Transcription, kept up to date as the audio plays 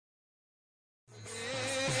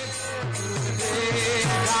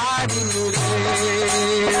Sri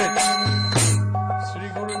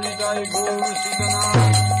Guru Nitai Gaur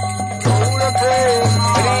Siddhanath Gaur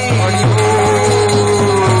Prema Hari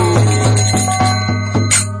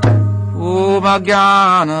Om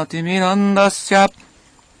Ajnana Timirandasya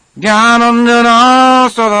Jnananjana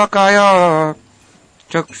Salakaya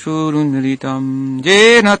Chakshurunmilitam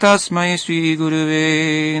Jena Tasmai Sri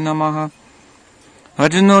Guruve Namaha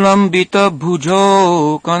Ajnulambita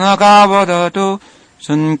Bhujo Kanakavadato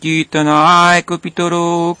Sankirtanaya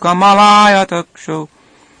Kapitaro Kamalaya Taksho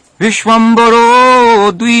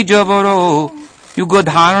Vishwambaro Dwijavaro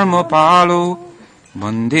Yugadharma Palo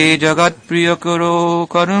Vande Jagat Priyakaro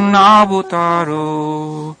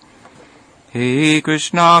Karunavutaro He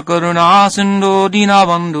Krishna Karuna Sindhu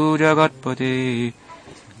Dinabandhu Jagatpate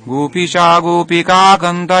Gopisha Gopika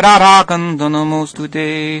Kanta Radha Kanta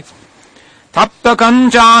Namostute Tapta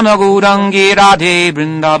Kanchana Gaurangi Radhe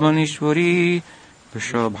Vrindavaneshwari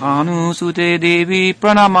Vrishabhanu Sute Devi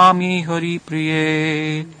Pranamami Hari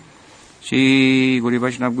Priye Shri Guru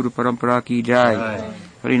Vaishnava Guru Parampara Ki Jai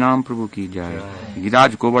Harinam Prabhu Ki Jai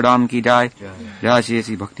Giraj Govardhan Ki Jai Jai Shri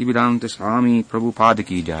Shri Bhaktivedanta Swami Prabhupada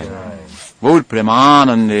Ki Jai Gaur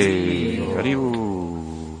Premanande Hari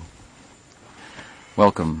Om.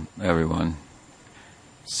 Welcome everyone.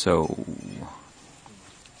 So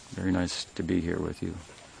very nice to be here with you.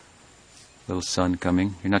 Little sun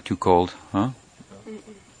coming. You're not too cold, huh?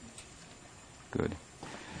 Good.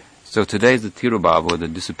 So today's the Tirubhava, the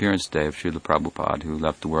disappearance day of Srila Prabhupada, who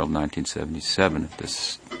left the world in 1977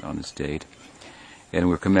 on this date. And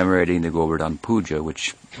we're commemorating the Govardhana Puja,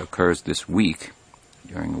 which occurs this week,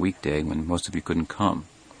 during a weekday when most of you couldn't come.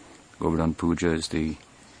 Govardhana Puja is the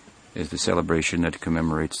celebration that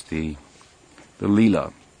commemorates the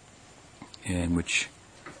Leela, in which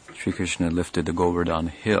Sri Krishna lifted the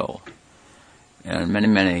Govardhana hill. And many,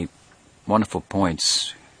 many wonderful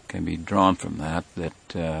points can be drawn from that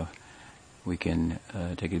we can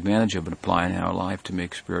take advantage of and apply in our life to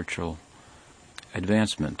make spiritual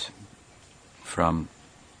advancement, from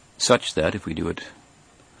such that if we do it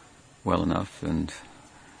well enough and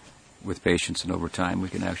with patience and over time, we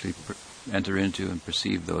can actually enter into and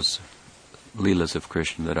perceive those Leelas of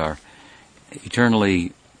Krishna that are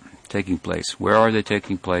eternally taking place. Where are they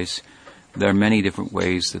taking place? There are many different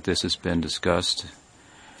ways that this has been discussed,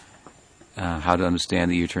 how to understand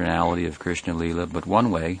the eternality of Krishna Leela, but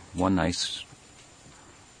one nice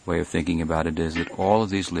way of thinking about it is that all of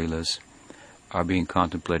these Leelas are being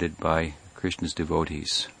contemplated by Krishna's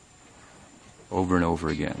devotees over and over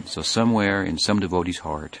again. So somewhere in some devotee's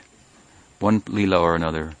heart, one Leela or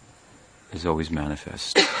another is always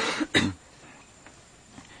manifest.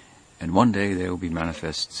 And one day they will be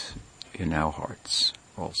manifest in our hearts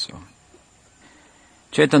also.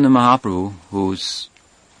 Chaitanya Mahaprabhu, who's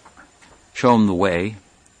shown the way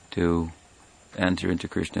to enter into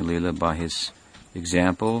Krishna Leela by his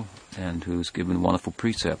example, and who's given wonderful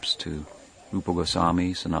precepts to Rupa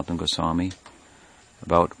Goswami, Sanatana Goswami,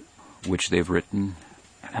 about which they've written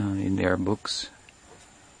in their books,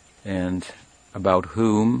 and about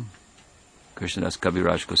whom Krishnadas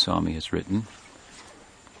Kaviraj Goswami has written.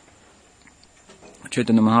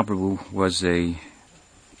 Chaitanya Mahaprabhu was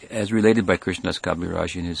as related by Krishnadas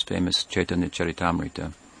Kaviraj in his famous Chaitanya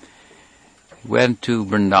Charitamrita, went to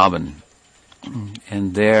Vrindavan,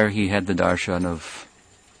 and there he had the darshan of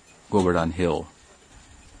Govardhan Hill.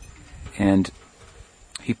 And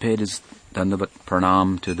he paid his Dandavat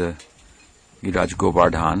Pranam to the Giraj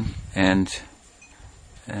Govardhan, and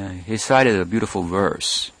he cited a beautiful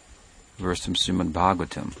verse from Srimad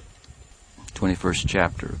Bhagavatam, 21st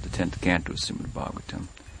chapter of the 10th canto of Srimad Bhagavatam.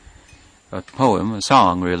 A poem, a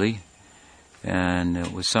song really, and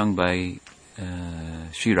it was sung by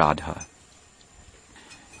Sri Radha.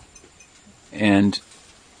 And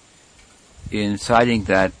in citing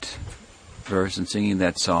that verse and singing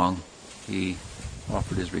that song, he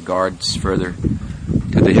offered his regards further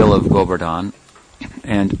to the hill of Govardhan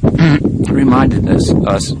and reminded us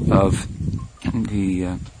of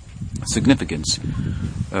the significance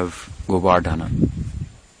of Govardhana.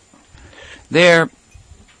 There,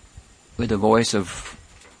 with the voice of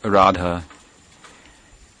Radha,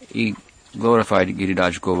 he glorified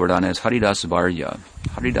Giriraj Govardhana as Haridas Varya.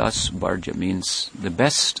 Haridas Varya means the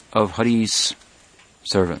best of Hari's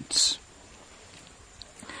servants.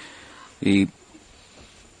 The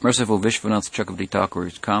merciful Vishwanath Chakravarti Thakur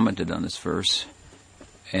has commented on this verse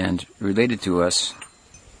and related to us,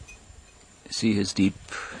 see his deep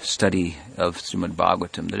study of Srimad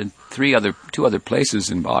Bhagavatam, that in two other places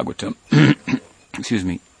in Bhagavatam,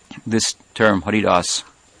 this term Haridas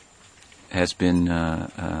has been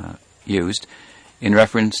used in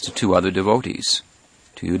reference to two other devotees,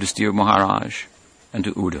 to Yudhisthira Maharaj, and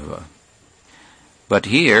to Uddhava. But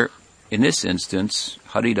here, in this instance,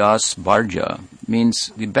 Haridas Bharja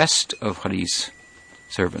means the best of Hari's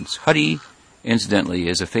servants. Hari, incidentally,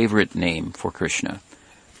 is a favorite name for Krishna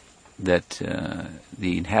that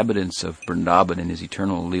the inhabitants of Vrindavan in his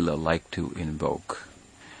eternal Leela like to invoke.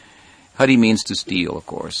 Hari means to steal, of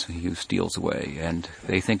course, he who steals away, and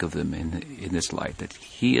they think of them in this light, that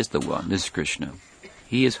he is the one, this is Krishna.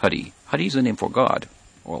 He is Hari. Hari is a name for God,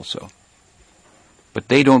 also. But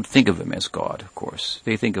they don't think of him as God, of course.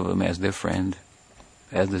 They think of him as their friend,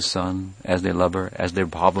 as their son, as their lover, as their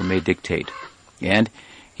bhava may dictate. And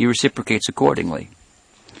he reciprocates accordingly.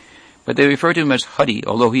 But they refer to him as Hari,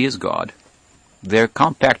 although he is God. Their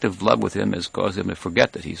compact of love with him has caused them to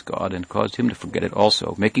forget that he's God, and caused him to forget it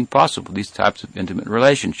also, making possible these types of intimate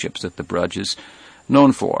relationships that the Braj is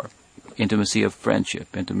known for. Intimacy of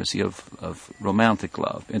friendship, intimacy of romantic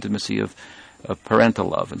love, intimacy of parental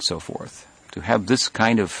love, and so forth. To have this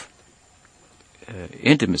kind of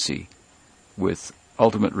intimacy with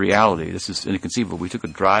ultimate reality, this is inconceivable. We took a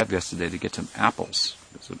drive yesterday to get some apples.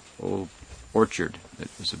 There's an old orchard that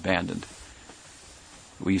was abandoned.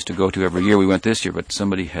 We used to go to every year. We went this year, but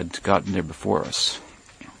somebody had gotten there before us.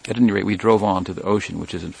 At any rate, we drove on to the ocean,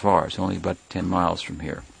 which isn't far. It's only about 10 miles from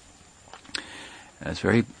here. And it's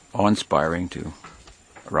very awe-inspiring to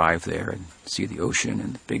arrive there and see the ocean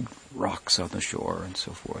and the big rocks on the shore and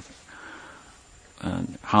so forth.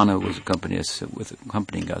 And Hannah was accompanying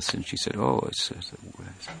us, and she said, the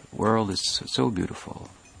world is so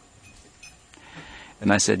beautiful.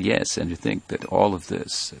 And I said, yes, and to think that all of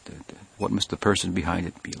this, what must the person behind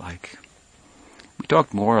it be like? We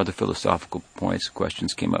talked more of the philosophical points,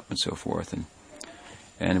 questions came up and so forth,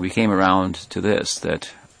 and we came around to this,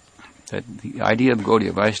 that the idea of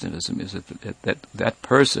Gaudiya Vaishnavism is that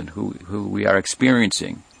person who we are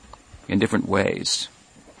experiencing in different ways,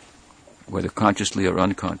 whether consciously or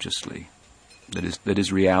unconsciously, that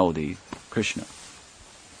is reality, Krishna.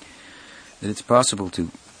 That it's possible to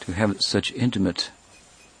have such intimate,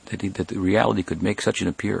 that the reality could make such an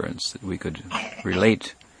appearance that we could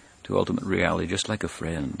relate to ultimate reality just like a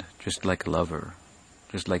friend, just like a lover,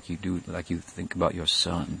 just like you think about your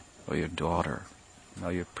son or your daughter, how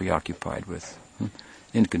you're preoccupied with.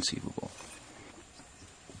 Inconceivable.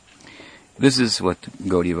 This is what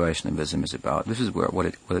Gaudiya Vaishnavism is about. This is what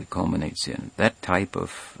it culminates in. That type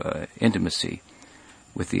of intimacy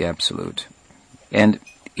with the Absolute. And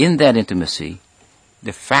in that intimacy,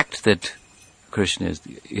 the fact that Krishna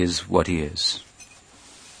is what he is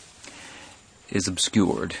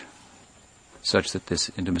obscured, such that this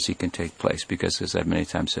intimacy can take place. Because, as I've many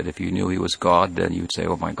times said, if you knew he was God, then you would say,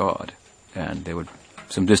 "Oh my God," and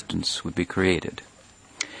some distance would be created.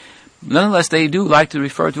 Nonetheless, they do like to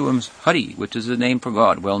refer to him as Hari, which is a name for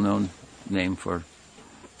God, well-known name for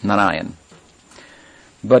Narayan.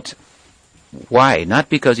 But why? Not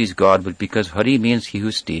because he's God, but because Hari means he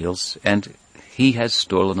who steals, and he has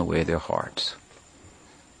stolen away their hearts.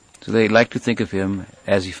 So they like to think of him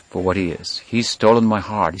for what he is. He's stolen my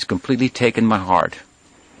heart. He's completely taken my heart.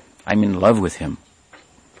 I'm in love with him.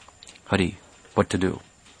 Hari, what to do?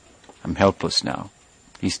 I'm helpless now.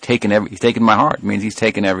 He's taken my heart. It means he's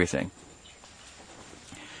taken everything.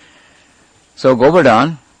 So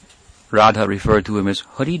Govardhan, Radha referred to him as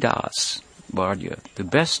Haridas Bharya, the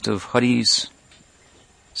best of Hari's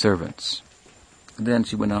servants. And then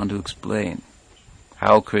she went on to explain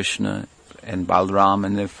how Krishna and Balram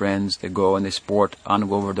and their friends, they go and they sport on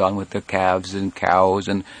Govardhan with their calves and cows,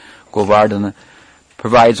 and Govardhana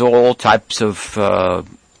provides all types of,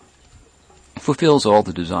 fulfills all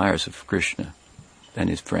the desires of Krishna and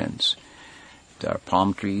his friends. There are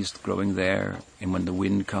palm trees growing there, and when the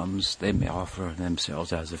wind comes, they may offer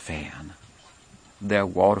themselves as a fan. There are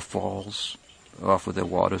waterfalls, offer their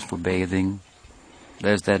waters for bathing.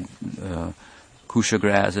 There's that kusha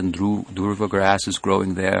grass and durva grass is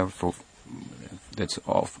growing there that's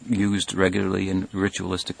used regularly in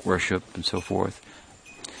ritualistic worship and so forth.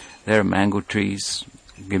 There are mango trees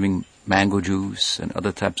giving mango juice and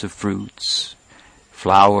other types of fruits,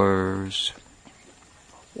 flowers,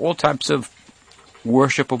 all types of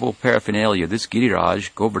worshipable paraphernalia. This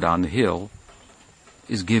Giriraj, Govardhan, the hill,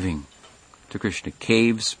 is giving to Krishna.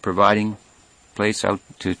 Caves providing place out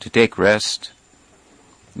to take rest.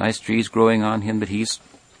 Nice trees growing on him that he's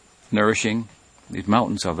nourishing. These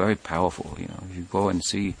mountains are very powerful. If you go and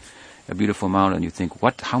see a beautiful mountain, you think,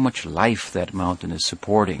 how much life that mountain is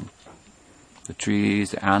supporting. The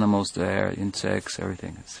trees, the animals there, insects,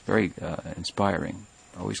 everything. It's very inspiring.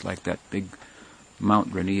 I always like that big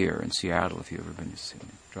Mount Rainier in Seattle, if you've ever been to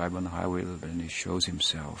drive on the highway a little bit, and he shows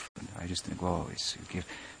himself. And I just think, he's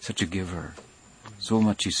such a giver. So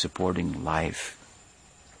much he's supporting life.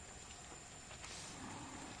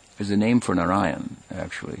 There's a name for Narayan,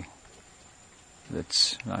 actually.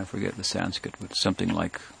 That's, I forget the Sanskrit, but something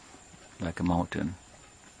like a mountain.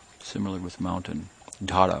 Similar with mountain.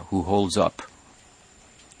 Dhara, who holds up,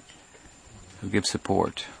 who gives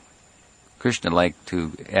support. Krishna liked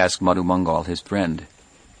to ask Madhu Mangal, his friend,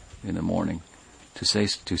 in the morning, to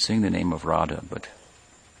sing the name of Radha, but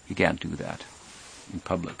he can't do that in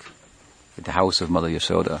public, at the house of Mother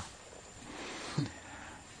Yasoda.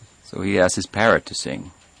 So he asked his parrot to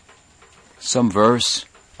sing some verse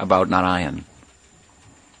about Narayan.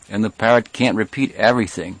 And the parrot can't repeat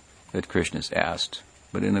everything that Krishna's asked,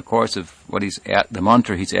 but in the course of what the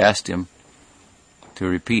mantra he's asked him to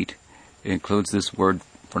repeat, it includes this word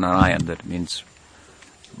for Narayan that means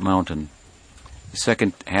mountain. The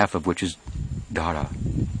second half of which is Dhara.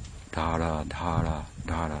 Dhara, Dhara,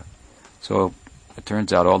 Dhara. So it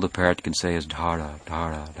turns out all the parrot can say is Dhara,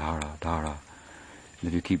 Dhara, Dhara, Dhara. And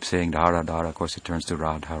if you keep saying Dhara, Dhara, of course it turns to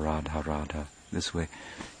Radha, Radha, Radha. This way,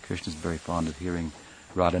 Krishna's very fond of hearing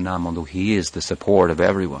Radhanam, although he is the support of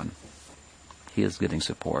everyone. He is getting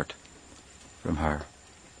support from her,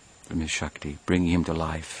 from his Shakti, bringing him to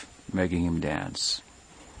life, making him dance.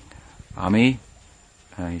 Ami,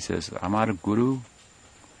 he says, Amar Guru,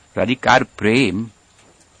 Radhikar Prem,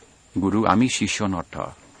 Guru Ami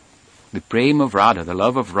Shishonata. The prem of Radha, the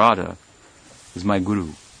love of Radha, is my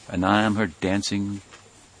Guru, and I am her dancing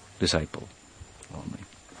disciple only.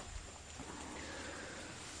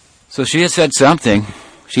 So she has said something.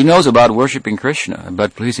 She knows about worshipping Krishna,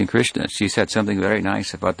 about pleasing Krishna. She said something very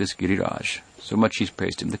nice about this Giriraj. So much she's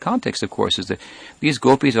praised him. The context, of course, is that these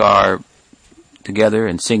gopis are together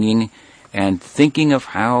and singing and thinking of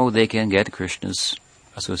how they can get Krishna's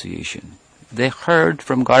association. They heard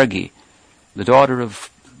from Gargi, the daughter of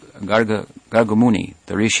Garga Muni,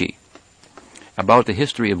 the rishi, about the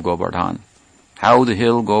history of Govardhan, how the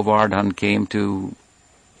hill Govardhan came to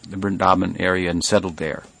the Vrindavan area and settled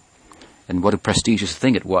there, and what a prestigious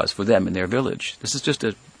thing it was for them in their village. This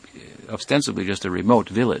is ostensibly just a remote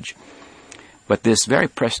village. But this very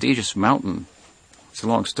prestigious mountain, it's a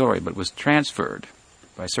long story, but was transferred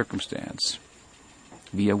by circumstance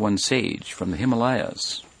via one sage from the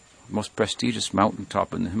Himalayas, most prestigious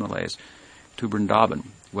mountaintop in the Himalayas, to Vrindavan.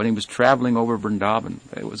 When he was traveling over Vrindavan,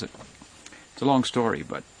 it's a long story,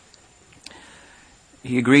 but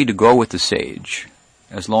he agreed to go with the sage,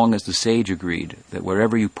 as long as the sage agreed that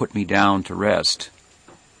wherever you put me down to rest,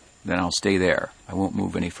 then I'll stay there. I won't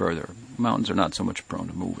move any further. Mountains are not so much prone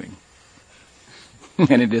to moving.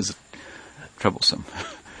 And it is troublesome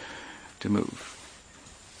to move.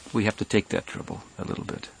 We have to take that trouble a little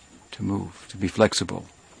bit, to move, to be flexible,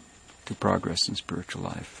 to progress in spiritual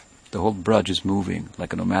life. The whole Braj is moving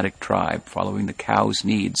like a nomadic tribe, following the cow's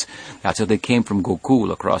needs. That's how they came from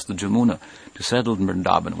Gokul across the Jamuna to settle in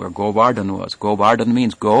Vrindavan, where Govardhan was. Govardhan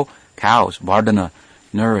means go, cows, Vardhana,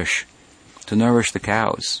 nourish, to nourish the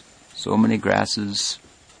cows. So many grasses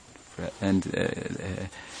and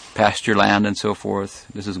pasture land and so forth.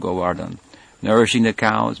 This is Govardhan. Nourishing the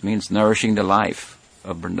cows means nourishing the life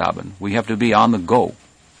of Vrindavan. We have to be on the go.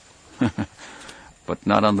 But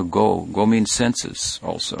not on the go. Go means senses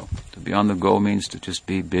also. To be on the go means to just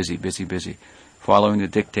be busy, busy, busy, following the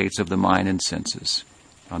dictates of the mind and senses.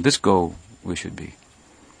 On this go, we should be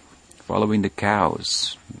following the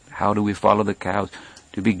cows. How do we follow the cows?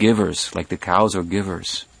 To be givers, like the cows are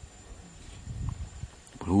givers.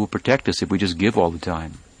 But who will protect us if we just give all the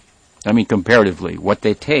time? I mean, comparatively, what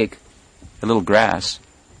they take, a little grass,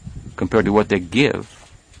 compared to what they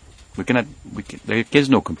give, there is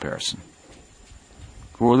no comparison.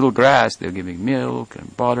 For a little grass, they're giving milk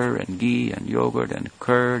and butter and ghee and yogurt and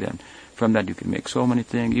curd, and from that you can make so many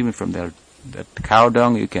things. Even from that cow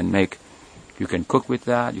dung, you can cook with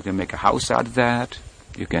that. You can make a house out of that.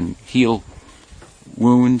 You can heal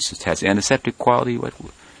wounds. It has antiseptic quality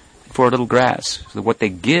for a little grass. So what they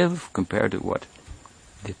give compared to what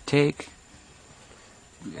they take,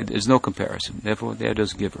 there's no comparison. Therefore, they're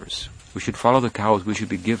just givers. We should follow the cows. We should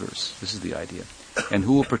be givers. This is the idea. And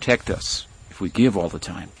who will protect us if we give all the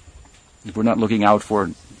time? If we're not looking out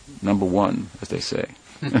for number one, as they say.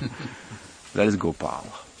 That is Gopal,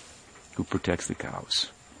 who protects the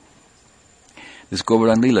cows. This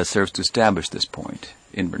Govardhan Leela serves to establish this point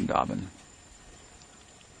in Vrindavan.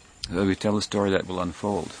 So we tell a story that will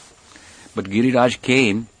unfold. But Giriraj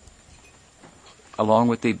came along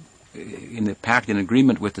with in the pact and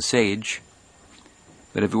agreement with the sage,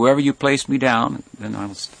 that if wherever you place me down, then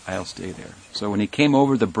I'll stay there. So when he came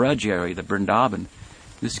over the Braj area, the Vrindavan,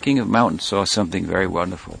 this king of mountains saw something very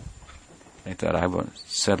wonderful. He thought, I will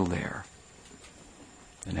settle there.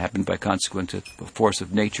 And it happened by consequence that the force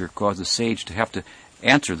of nature caused the sage to have to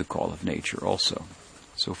answer the call of nature also.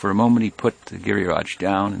 So for a moment he put the Giriraj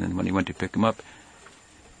down, and then when he went to pick him up,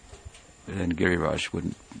 then Giriraj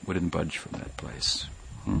wouldn't budge from that place.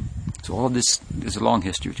 So all this, there's a long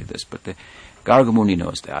history to this, but the Garga Muni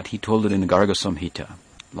knows that. He told it in the Garga Samhita.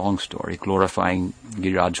 Long story, glorifying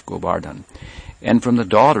Giriraj Govardhan. And from the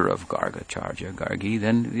daughter of Gargacharya, Gargi,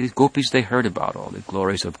 then these gopis, they heard about all the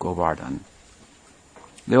glories of Govardhan.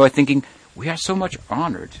 They were thinking, we are so much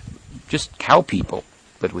honored, just cow people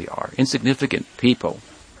that we are, insignificant people,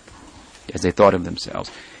 as they thought of themselves.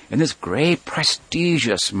 And this great,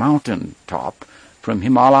 prestigious mountain top from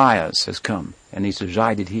Himalayas has come, and he's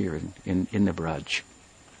resided here in the Braj.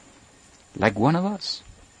 Like one of us.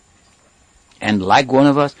 And like one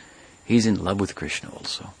of us, he's in love with Krishna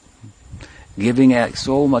also. Giving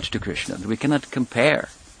so much to Krishna that we cannot compare.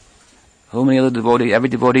 So many other devotees, every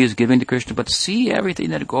devotee is giving to Krishna, but see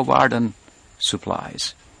everything that Govardhan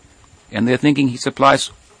supplies. And they're thinking he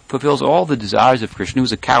fulfills all the desires of Krishna,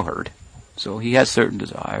 who's a cowherd. So he has certain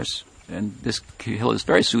desires, and this hill is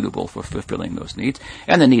very suitable for fulfilling those needs,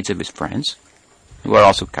 and the needs of his friends, who are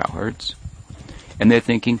also cowherds. And they're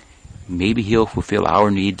thinking, maybe he'll fulfill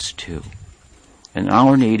our needs too. And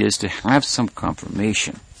our need is to have some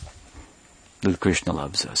confirmation that Krishna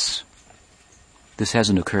loves us. This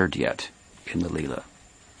hasn't occurred yet in the Leela.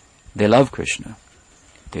 They love Krishna.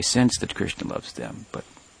 They sense that Krishna loves them, but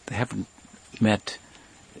they haven't met,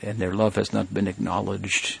 and their love has not been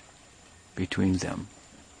acknowledged between them.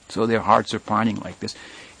 So their hearts are pining like this,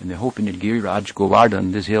 and they're hoping that Giriraj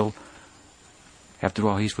Govardhan, this hill, after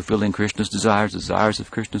all, he's fulfilling Krishna's desires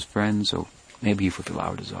of Krishna's friends, so maybe he fulfill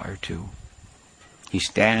our desire too. He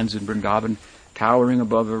stands in Vrindavan, towering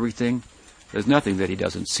above everything. There's nothing that he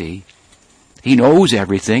doesn't see. He knows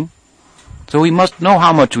everything. So he must know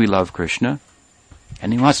how much we love Krishna.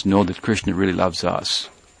 And he must know that Krishna really loves us.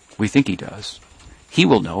 We think he does. He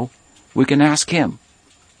will know. We can ask him.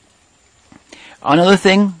 Another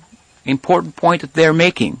thing, important point that they're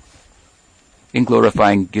making in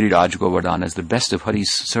glorifying Giriraj Govardhan as the best of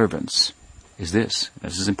Hari's servants is this.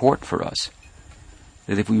 This is important for us.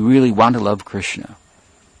 That if we really want to love Krishna,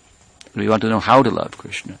 we want to know how to love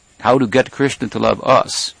Krishna, how to get Krishna to love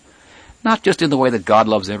us, not just in the way that God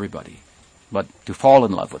loves everybody, but to fall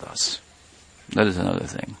in love with us. That is another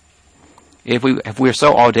thing. If we're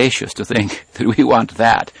so audacious to think that we want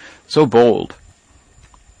that, so bold,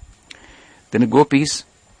 then the gopis,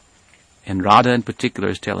 and Radha in particular,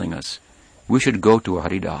 is telling us, we should go to a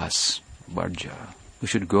Haridas Varja. We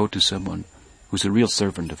should go to someone who's a real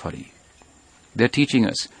servant of Hari. They're teaching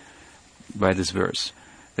us by this verse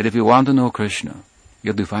that if you want to know Krishna, you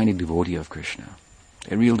have to find a devotee of Krishna,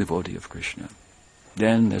 a real devotee of Krishna.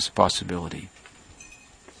 Then there's a possibility.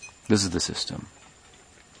 This is the system.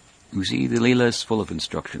 You see, the Leela is full of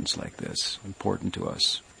instructions like this, important to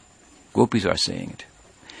us. Gopis are saying it.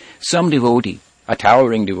 Some devotee, a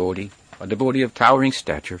devotee of towering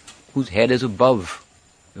stature, whose head is above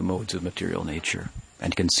the modes of material nature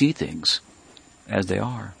and can see things as they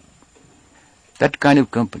are. That kind of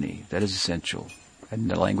company, that is essential. And in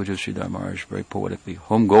the language of Sridhar Maharaj, very poetically,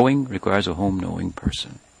 home-going requires a home-knowing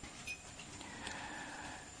person.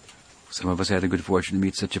 Some of us had the good fortune to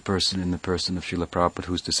meet such a person in the person of Srila Prabhupada,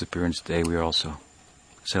 whose disappearance day we are also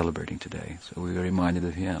celebrating today. So we are reminded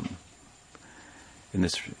of him in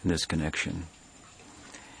this connection.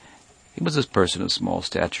 He was this person of small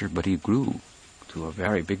stature, but he grew to a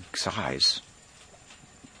very big size.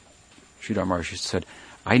 Sridhar Maharaj said,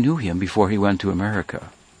 I knew him before he went to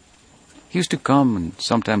America. He used to come, and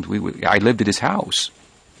sometimes I lived at his house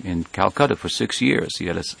in Calcutta for 6 years. He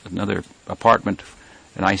had another apartment,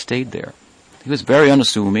 and I stayed there. He was very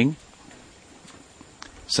unassuming.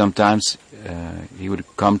 Sometimes he would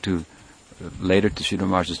come later to Sridhar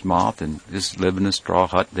Maharaj's Math and just live in a straw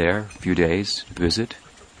hut there a few days to visit.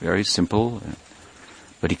 Very simple.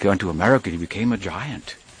 But he went to America, he became a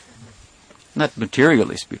giant. Not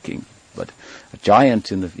materially speaking, but a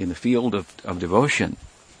giant in the field of devotion.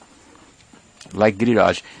 Like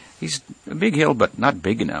Giriraj, he's a big hill, but not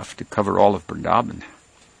big enough to cover all of Vrindavan.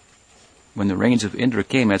 When the rains of Indra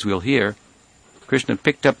came, as we'll hear, Krishna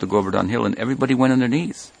picked up the Govardhan hill and everybody went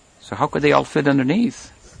underneath. So how could they all fit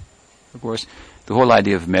underneath? Of course, the whole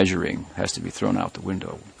idea of measuring has to be thrown out the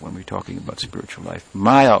window when we're talking about spiritual life.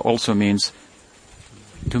 Maya also means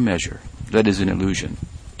to measure. That is an illusion.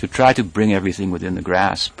 To try to bring everything within the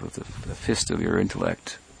grasp of the fist of your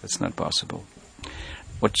intellect, that's not possible.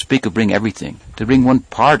 What to speak of bring everything? To bring one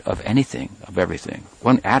part of anything, of everything,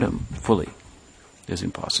 one atom fully, is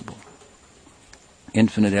impossible.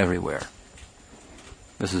 Infinite everywhere.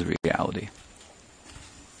 This is reality.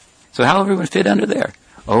 So how everyone fit under there?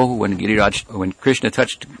 Oh, when Krishna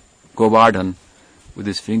touched Govardhan with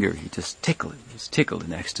his finger, he just tickled. He was tickled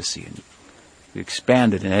in ecstasy, and he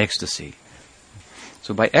expanded in ecstasy.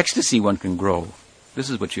 So by ecstasy one can grow. This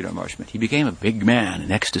is what Sridhar Maharaj meant. He became a big man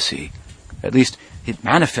in ecstasy. At least it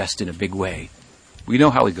manifested in a big way. We know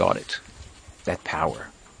how he got it, that power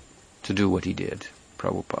to do what he did,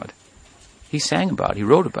 Prabhupada. He sang about it, he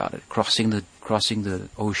wrote about it, crossing the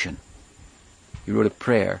ocean. He wrote a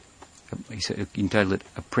prayer, he entitled it,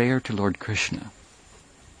 A Prayer to Lord Krishna.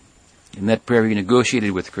 In that prayer he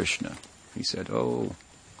negotiated with Krishna. He said, "Oh,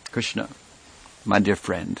 Krishna, my dear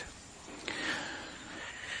friend,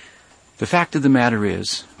 the fact of the matter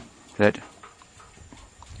is that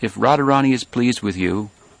if Radharani is pleased with you,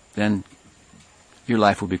 then your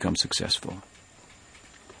life will become successful.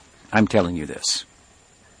 I'm telling you this.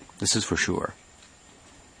 This is for sure.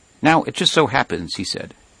 Now, it just so happens," he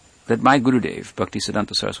said, "that my Gurudev,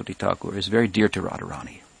 Bhaktisiddhanta Saraswati Thakur, is very dear to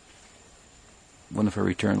Radharani, one of her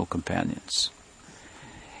eternal companions.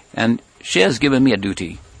 And she has given me a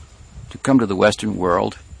duty to come to the Western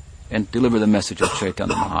world and deliver the message of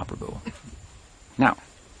Chaitanya Mahaprabhu. Now,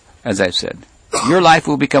 as I've said, your life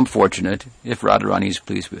will become fortunate if Radharani is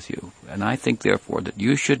pleased with you. And I think, therefore, that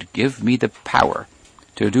you should give me the power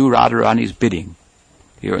to do Radharani's bidding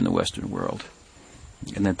here in the Western world.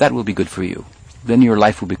 And that will be good for you. Then your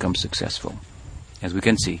life will become successful." As we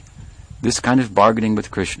can see, this kind of bargaining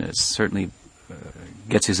with Krishna certainly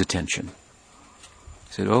gets his attention.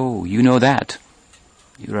 He said, "Oh, you know that.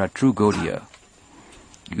 You're a true Gaudiya.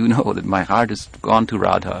 You know that my heart has gone to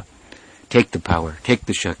Radha. Take the power, take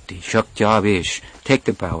the Shakti, Shaktyavesh, take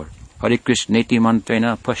the power. Hare Krishneti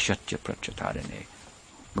mantrena pasyatya prachatarane."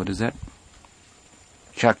 What is that?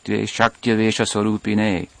 Shaktyavesh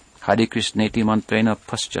sarupine, Hare Krishneti mantrena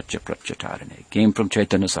pasyatya prachatarane. Came from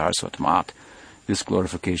Chaitanya Saraswat Mat, this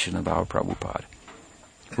glorification of our Prabhupada,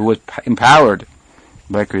 who was empowered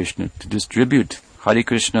by Krishna to distribute Hare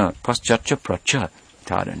Krishna pasyatya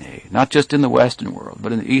prachatarane, not just in the Western world,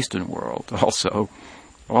 but in the Eastern world also,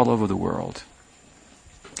 all over the world.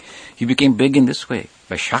 He became big in this way,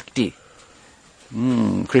 by Shakti.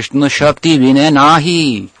 Krishna Shakti vine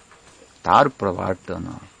nahi, tar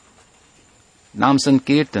pravartana. Nam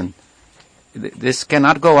Sankirtan. This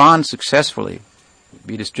cannot go on successfully,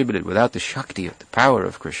 be distributed without the Shakti, the power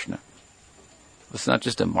of Krishna. It's not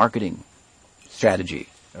just a marketing strategy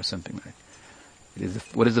or something like that. It is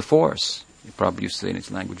what is the force? You probably used to say in its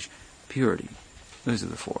language, purity. This is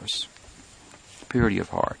the force. Purity of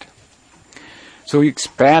heart. So he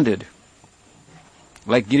expanded,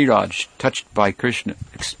 like Giriraj, touched by Krishna,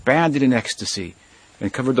 expanded in ecstasy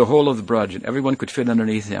and covered the whole of the Braj, and everyone could fit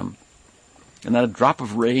underneath him. And not a drop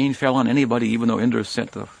of rain fell on anybody, even though Indra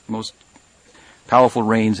sent the most powerful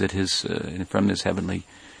rains at from his heavenly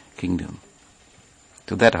kingdom.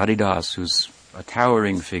 So that Haridas, who's a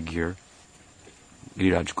towering figure,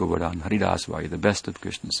 Giriraj Govardhan, Haridas Vayu, the best of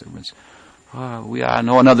Krishna's servants. We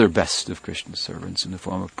know another best of Krishna's servants in the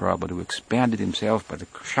form of Prabhupada, who expanded himself by the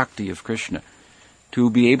Shakti of Krishna to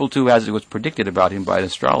be able to, as it was predicted about him by an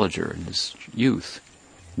astrologer in his youth,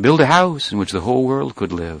 build a house in which the whole world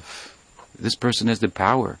could live. This person has the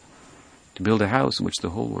power to build a house in which the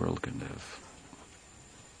whole world can live.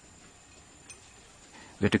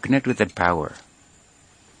 We have to connect with that power,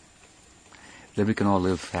 that we can all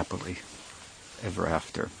live happily ever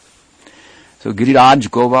after. So Giriraj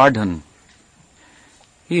Govardhan,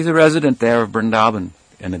 he's a resident there of Vrindavan,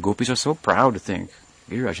 and the gopis are so proud to think,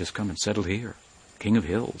 Giriraj has come and settled here, king of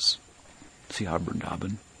hills. See our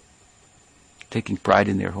Vrindavan, taking pride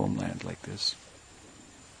in their homeland like this.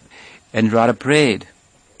 And Radha prayed,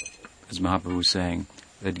 as Mahaprabhu was saying,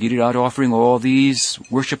 that Giriraj offering all these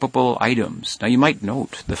worshipable items. Now you might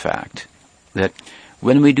note the fact that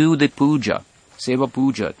when we do the puja, seva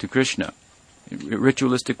puja to Krishna,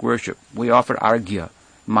 ritualistic worship, we offer argya,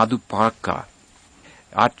 madhuparka,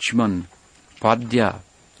 achman, padya,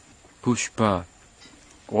 pushpa,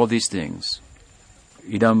 all these things.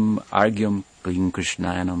 Idam argyam klim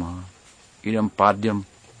krishnaya namaha. Idam padyam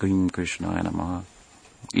klim krishnaya namaha.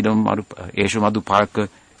 Idam esha madhuparka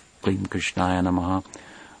klim krishnaya namaha.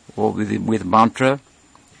 Or with mantra,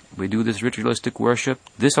 we do this ritualistic worship.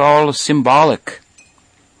 This all is symbolic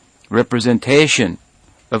representation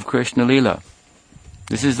of Krishna Lila.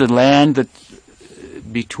 This is the land that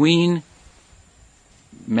between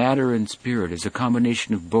matter and spirit is a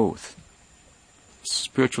combination of both.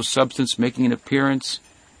 Spiritual substance making an appearance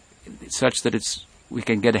such that we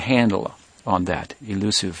can get a handle on that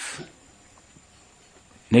elusive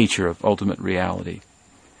nature of ultimate reality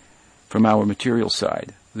from our material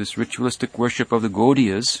side. This ritualistic worship of the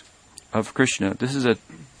Gaudiyas of Krishna, this is a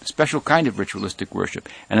special kind of ritualistic worship.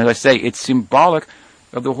 And as I say, it's symbolic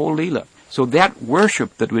of the whole Leela. So that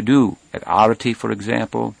worship that we do at Arati, for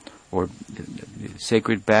example, or the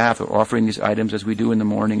sacred bath, or offering these items as we do in the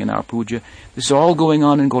morning in our puja, this is all going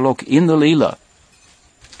on in Goloka, in the Leela,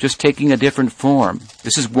 just taking a different form.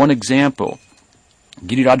 This is one example.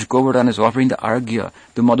 Giriraj Govardhana is offering the arghya,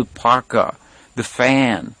 the madhupaka, the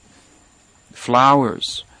fan,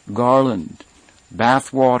 flowers, garland,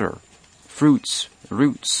 bath water, fruits,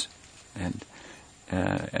 roots, and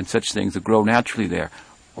such things that grow naturally there,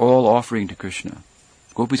 all offering to Krishna.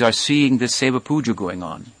 Gopis are seeing this Seva Puja going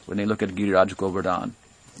on when they look at Giriraj Govardhan,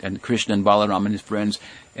 and Krishna and Balaram and his friends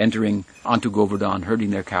entering onto Govardhan, herding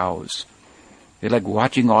their cows. They're like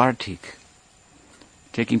watching Artik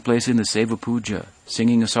taking place in the Seva Puja,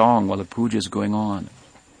 singing a song while the puja is going on.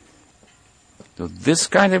 So this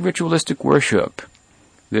kind of ritualistic worship,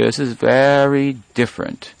 this is very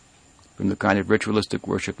different from the kind of ritualistic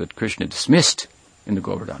worship that Krishna dismissed in the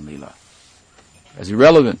Govardhan Leela as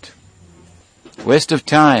irrelevant, waste of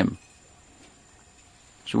time.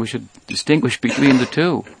 So we should distinguish between the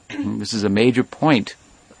two. This is a major point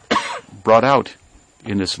brought out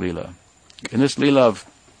in this Leela. In this Leela of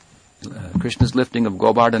Krishna's lifting of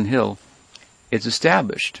Govardhan Hill, it's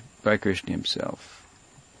established by Krishna himself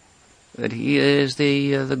that he is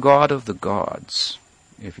the god of the gods,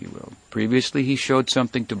 if you will. Previously he showed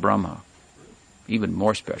something to Brahma, even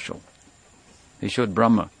more special. He showed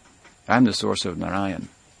Brahma, I'm the source of Narayan.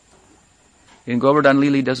 In Govardhan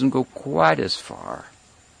Leela he doesn't go quite as far,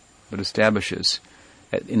 but establishes,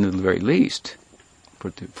 in the very least,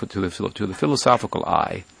 put to the philosophical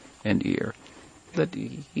eye and ear, that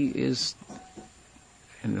he is,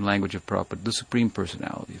 in the language of Prabhupada, the supreme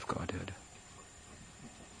personality of Godhead.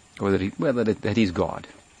 Or that he's God.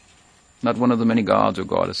 Not one of the many gods or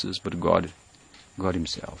goddesses, but God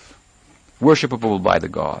himself. Worshipable by the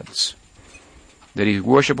gods. That he's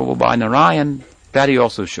worshipable by Narayan, that he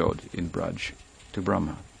also showed in Braj to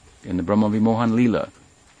Brahma. In the Brahma Vimohan Leela,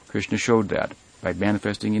 Krishna showed that by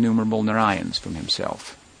manifesting innumerable Narayans from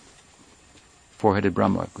himself. Four-headed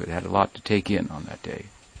Brahma had a lot to take in on that day.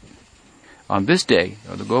 On this day,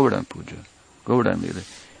 of the Govardhan Puja, Govardhan Leela,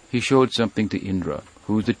 he showed something to Indra,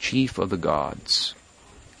 who is the chief of the gods.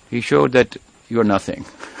 He showed that you're nothing.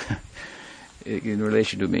 In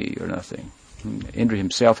relation to me, you're nothing. Indra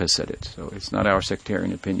himself has said it, so it's not our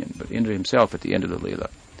sectarian opinion, but Indra himself at the end of the Leela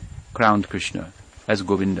crowned Krishna as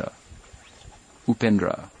Govinda,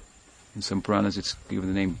 Upendra. In some Puranas it's given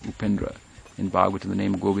the name Upendra. In Bhagavatam the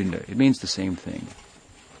name Govinda. It means the same thing.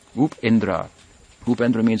 Upendra.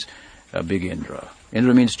 Upendra means a big Indra.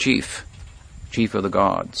 Indra means chief of the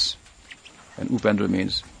gods. And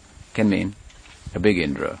Upendra can mean a big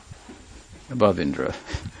Indra, above Indra.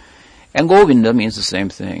 And Govinda means the same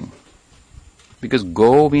thing. Because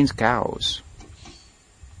Go means cows.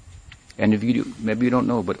 And maybe you don't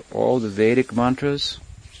know, but all the Vedic mantras,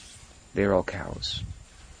 they're all cows.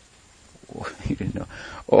 You didn't know.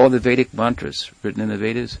 All the Vedic mantras written in the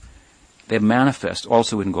Vedas, they manifest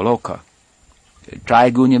also in Goloka.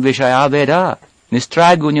 Trigunya Vishaya Veda,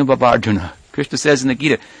 Nistrigunya Babardhana. Krishna says in the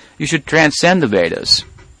Gita, you should transcend the Vedas.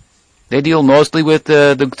 They deal mostly with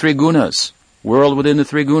the three gunas, world within the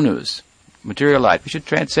three gunas, material life. You should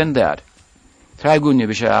transcend that. Trigunya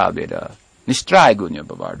Vishaya Veda, Nistrigunya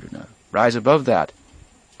Babardhana. Rise above that.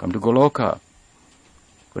 Come to Goloka.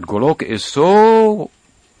 But Goloka is so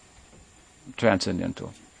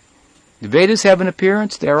transcendental. The Vedas have an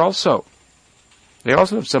appearance there also. They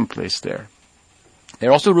also have some place there.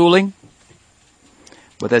 They're also ruling,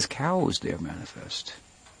 but as cows they are manifest.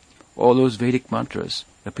 All those Vedic mantras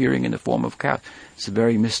appearing in the form of cows. It's a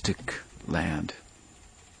very mystic land.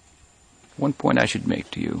 One point I should make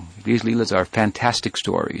to you. These Leelas are fantastic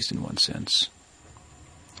stories in one sense.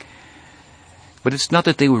 But it's not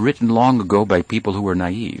that they were written long ago by people who were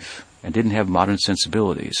naive and didn't have modern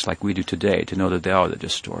sensibilities like we do today to know that they're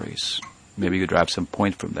just stories. Maybe you derive some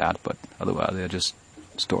point from that, but otherwise they're just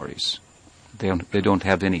stories. They don't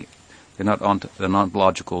have any. They're not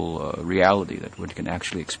ontological reality that one can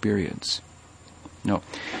actually experience. No.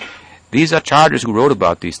 These acharyas who wrote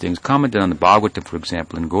about these things commented on the Bhagavatam, for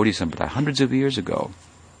example, in Gaudiya Sampradaya hundreds of years ago.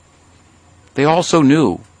 They also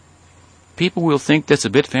knew people will think that's a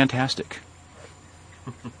bit fantastic.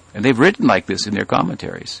 And they've written like this in their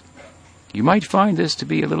commentaries. You might find this to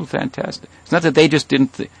be a little fantastic. It's not that they just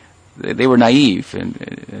didn't. They were naive,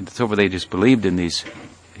 and so they just believed in these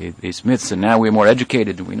myths, and now we're more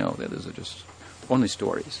educated and we know that those are just only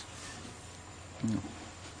stories.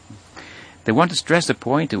 They want to stress a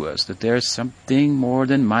point to us that there's something more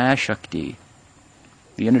than Maya Shakti,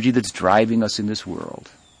 the energy that's driving us in this world.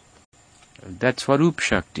 That's Swarup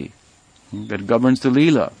Shakti, that governs the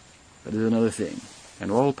Leela. That is another thing.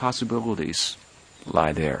 And all possibilities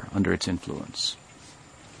lie there under its influence.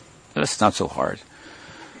 That's not so hard.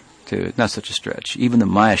 Not such a stretch. Even the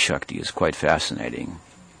Maya Shakti is quite fascinating,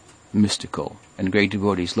 mystical, and great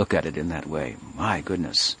devotees look at it in that way. My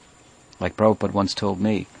goodness. Like Prabhupada once told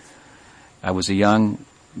me, I was a young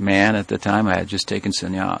man at the time. I had just taken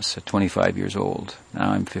sannyas at 25 years old.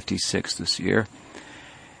 Now I'm 56 this year.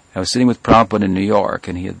 I was sitting with Prabhupada in New York,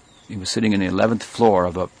 and he was sitting in the 11th floor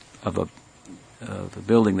of a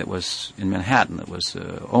building that was in Manhattan that was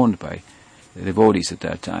owned by the devotees at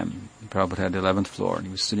that time. Prabhupada had the 11th floor, and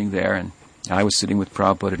he was sitting there, and I was sitting with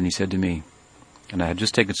Prabhupada, and he said to me, and I had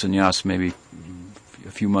just taken sannyas maybe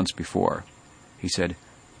a few months before, he said,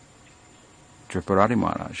 Triparati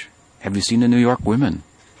Maharaj, have you seen the New York women?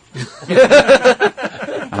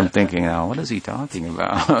 I'm thinking, now, what is he talking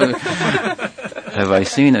about? Have I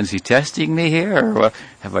seen, is he testing me here? Or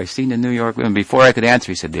have I seen the New York women? Before I could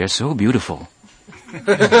answer, he said, they're so beautiful.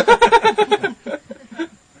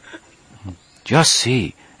 Just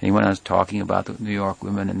see. And he went on talking about the New York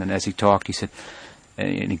women, and then as he talked, he said,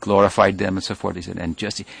 and he glorified them and so forth. He said,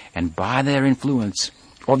 and by their influence,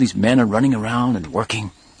 all these men are running around and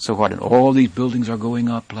working so hard, and all these buildings are going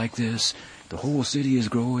up like this. The whole city is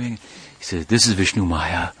growing. He says, this is Vishnu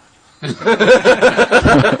Maya.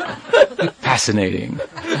 Fascinating.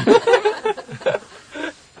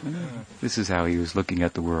 This is how he was looking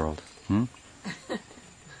at the world.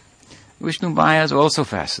 Vishnu Maya is also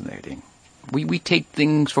fascinating. We take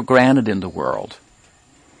things for granted in the world.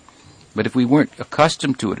 But if we weren't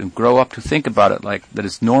accustomed to it and grow up to think about it like that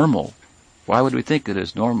it's normal, why would we think it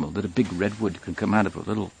is normal that a big redwood can come out of a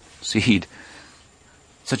little seed?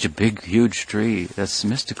 Such a big, huge tree. That's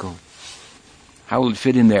mystical. How will it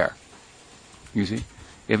fit in there? You see?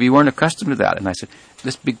 If you weren't accustomed to that, and I said,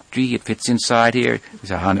 this big tree, it fits inside here. He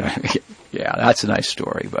said, oh, no. Yeah, that's a nice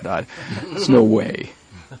story, but there's no way.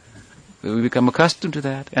 We become accustomed to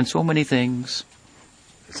that, and so many things.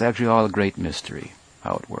 It's actually all a great mystery,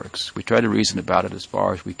 how it works. We try to reason about it as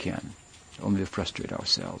far as we can, only to frustrate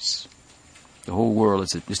ourselves. The whole world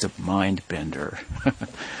is just a mind bender.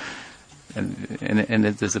 And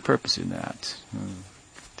there's a purpose in that.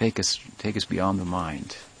 Take us beyond the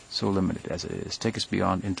mind, so limited as it is. Take us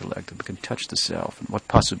beyond intellect, that we can touch the self and what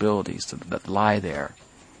possibilities that lie there.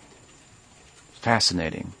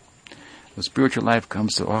 Fascinating. The spiritual life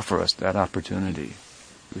comes to offer us that opportunity.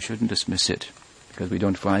 We shouldn't dismiss it because we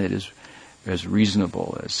don't find it as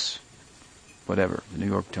reasonable as whatever, the New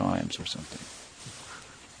York Times or something,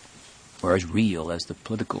 or as real as the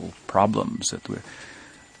political problems that we're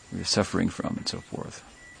suffering from and so forth.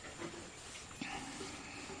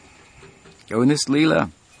 So in this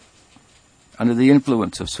Leela, under the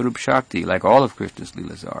influence of Swarup Shakti, like all of Krishna's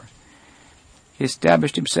Leelas are, he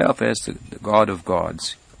established himself as the god of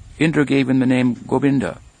gods. Indra gave him the name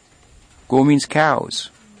Govinda. Go means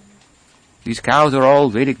cows. These cows are all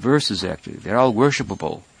Vedic verses, actually. They're all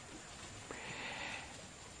worshipable.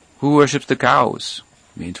 Who worships the cows?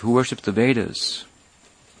 Means who worships the Vedas?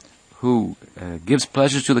 Who gives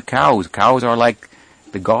pleasure to the cows? Cows are like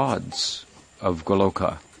the gods of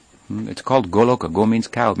Goloka. It's called Goloka. Go means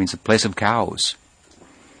cow. It means a place of cows.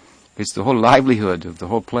 It's the whole livelihood of the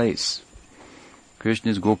whole place.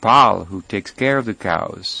 Krishna is Gopal, who takes care of the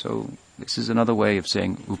cows. So this is another way of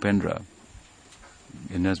saying Upendra.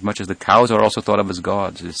 In as much as the cows are also thought of as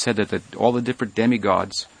gods. It's said that all the different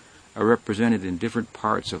demigods are represented in different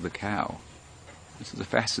parts of the cow. This is a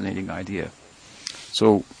fascinating idea.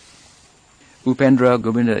 So, Upendra,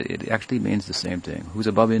 Govinda, it actually means the same thing. Who's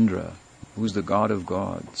above Indra? Who's the god of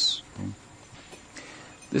gods?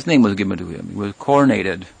 This name was given to him. He was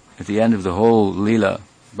coronated at the end of the whole Leela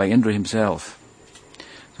by Indra himself.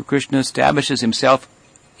 So Krishna establishes himself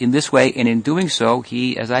in this way, and in doing so,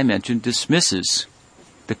 he, as I mentioned, dismisses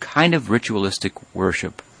the kind of ritualistic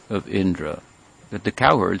worship of Indra that the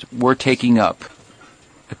cowherds were taking up.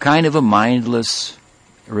 A kind of a mindless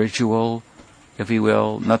ritual, if you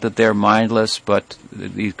will. Not that they're mindless, but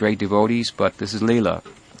these great devotees, but this is Leela,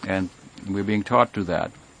 and we're being taught through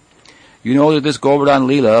that. You know that this Govardhana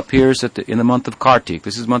Leela appears in the month of Kartik.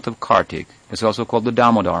 This is the month of Kartik. It's also called the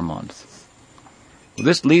Damodar month.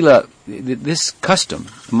 This Leela, this custom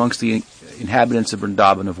amongst the inhabitants of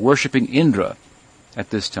Vrindavan of worshipping Indra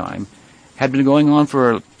at this time had been going on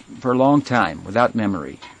for a long time without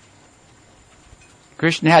memory.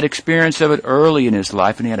 Krishna had experience of it early in his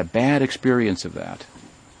life, and he had a bad experience of that.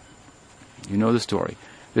 You know the story.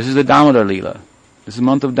 This is the Damodar Leela. This is the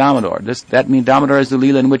month of Damodar. That means Damodar is the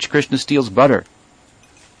Leela in which Krishna steals butter,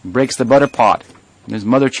 breaks the butter pot, and his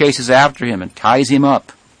mother chases after him and ties him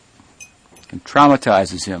up. and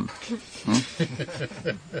traumatizes him.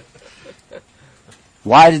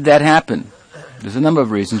 Why did that happen? There's a number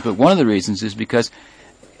of reasons, but one of the reasons is because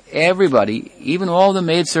everybody, even all the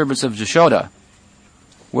maidservants of Jashoda,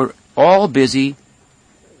 were all busy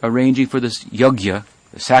arranging for this yajna,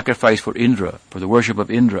 the sacrifice for Indra, for the worship of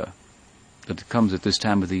Indra, that comes at this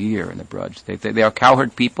time of the year in the Braj. They are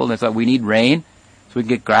cowherd people, and they thought, we need rain, so we can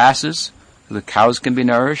get grasses, so the cows can be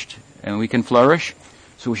nourished, and we can flourish.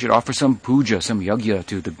 So we should offer some puja, some yajna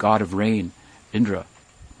to the god of rain, Indra.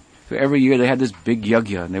 So every year they had this big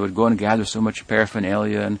yajna, and they would go and gather so much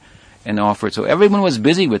paraphernalia and offer it. So everyone was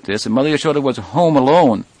busy with this, and Mother Yashoda was home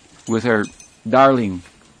alone with her darling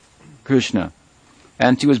Krishna.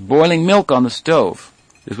 And she was boiling milk on the stove.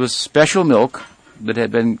 This was special milk that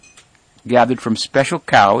had been gathered from special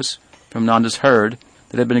cows from Nanda's herd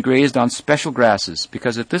that had been grazed on special grasses.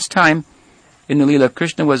 Because at this time in the Leela,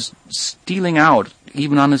 Krishna was stealing out,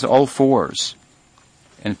 even on his all fours,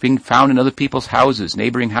 and being found in other people's houses,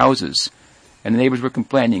 neighboring houses. And the neighbors were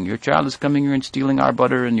complaining, your child is coming here and stealing our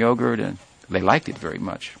butter and yogurt. And they liked it very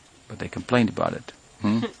much, but they complained about it.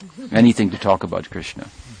 Anything to talk about Krishna.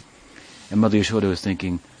 And Mother Yashoda was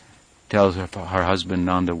thinking, tells her husband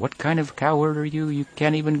Nanda, what kind of cowherd are you? You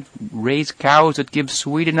can't even raise cows that give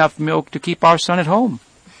sweet enough milk to keep our son at home.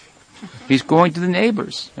 He's going to the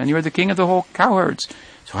neighbors, and you're the king of the whole cowherds.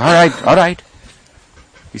 So, all right.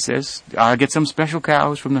 He says, I'll get some special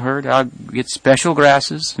cows from the herd. I'll get special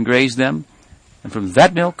grasses and graze them. And from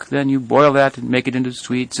that milk, then you boil that and make it into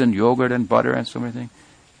sweets and yogurt and butter and so many things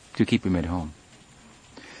to keep him at home.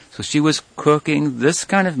 So she was cooking this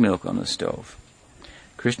kind of milk on the stove.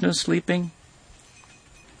 Krishna's sleeping.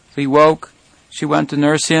 So he woke. She went to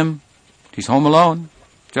nurse him. He's home alone,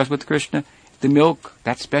 just with Krishna. The milk,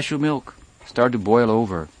 that special milk, started to boil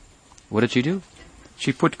over. What did she do?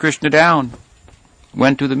 She put Krishna down,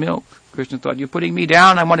 went to the milk. Krishna thought, you're putting me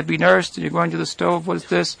down, I want to be nursed, and you're going to the stove, what is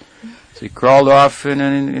this? So he crawled off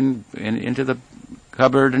into the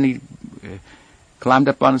cupboard, and he climbed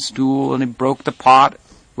up on a stool, and he broke the pot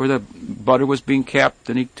where the butter was being kept,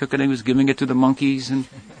 and he took it and he was giving it to the monkeys, and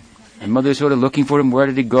Mother was sort of looking for him, where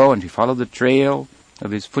did he go? And she followed the trail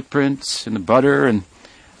of his footprints in the butter, and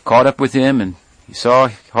caught up with him, and he saw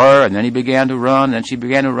her, and then he began to run, and she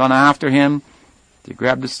began to run after him. She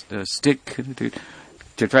grabbed a stick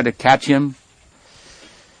to try to catch him.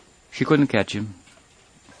 She couldn't catch him.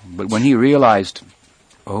 But when he realized,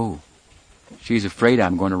 oh, she's afraid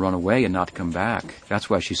I'm going to run away and not come back. That's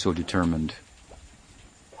why she's so determined.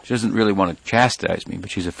 She doesn't really want to chastise me, but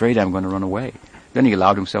she's afraid I'm going to run away. Then he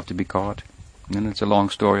allowed himself to be caught. And it's a long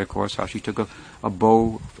story, of course, how she took a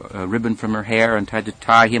bow, a ribbon from her hair and tried to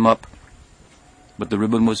tie him up. But the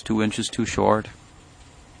ribbon was 2 inches too short.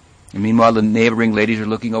 And meanwhile, the neighboring ladies are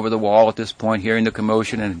looking over the wall at this point, hearing the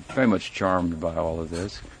commotion, and very much charmed by all of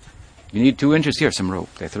this. You need 2 inches? Here, some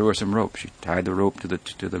rope. They threw her some rope. She tied the rope to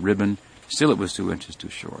the ribbon. Still it was 2 inches too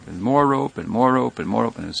short. And more rope, and more rope, and more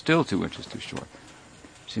rope, and it was still 2 inches too short.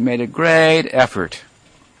 She made a great effort,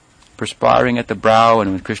 perspiring at the brow,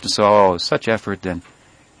 and when Krishna saw such effort, then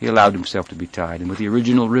he allowed himself to be tied. And with the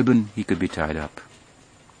original ribbon, he could be tied up.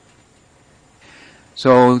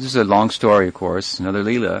 So, this is a long story, of course, another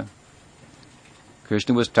Leela.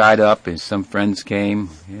 Krishna was tied up, and some friends came,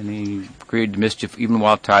 and he created mischief even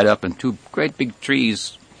while tied up, and 2 great big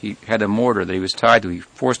trees, he had a mortar that he was tied to. He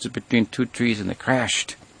forced it between 2 trees, and they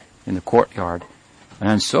crashed in the courtyard. And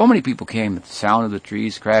then so many people came at the sound of the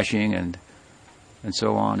trees crashing, and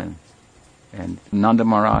so on, and Nanda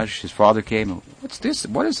Maharaj, his father, came, and what's this?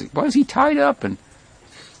 What is it? Why is he tied up? And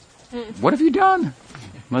what have you done?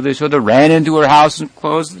 Mother sort of ran into her house and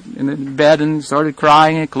closed in the bed and started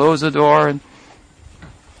crying and closed the door. And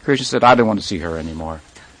Krishna said, I don't want to see her anymore.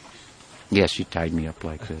 Yes, she tied me up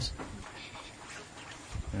like this.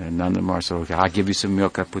 And Nanda Maharaj said, okay, I'll give you some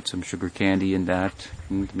milk. I put some sugar candy in that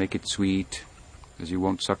and make it sweet, because you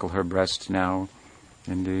won't suckle her breast now.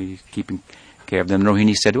 And keeping care of them.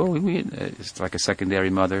 Rohini said, it's like a secondary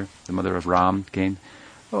mother. The mother of Ram came.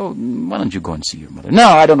 Oh, why don't you go and see your mother? No,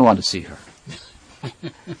 I don't want to see her.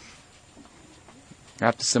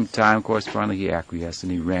 After some time, of course, finally he acquiesced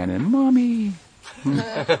and he ran in, Mommy!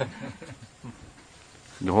 The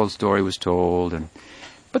whole story was told,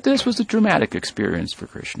 but this was a traumatic experience for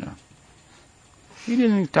Krishna. He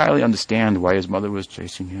didn't entirely understand why his mother was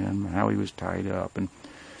chasing him, how he was tied up. And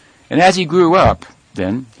as he grew up,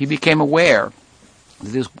 then, he became aware that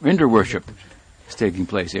this Indra worship is taking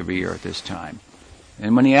place every year at this time.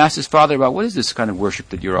 And when he asked his father about what is this kind of worship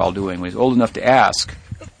that you're all doing, when he's old enough to ask,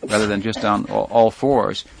 rather than just on all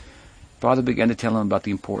fours, father began to tell him about the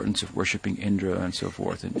importance of worshiping Indra and so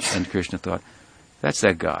forth. And Krishna thought, that's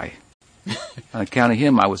that guy. On account of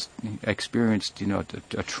him, I experienced,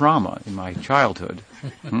 a trauma in my childhood.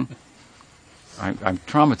 I'm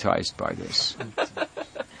traumatized by this.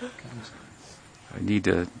 I need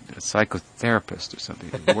a psychotherapist or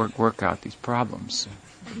something to work out these problems.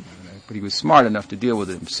 But he was smart enough to deal with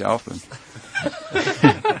it himself, and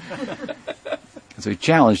so he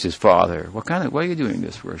challenged his father. Why are you doing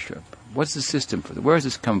this worship? What's the system for this? Where does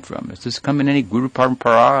this come from? Does this come in any Guru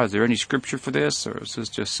Parampara? Is there any scripture for this, or is this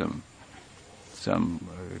just some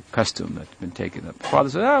custom that's been taken up? The father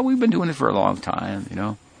said, we've been doing it for a long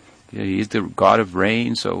time, He's the god of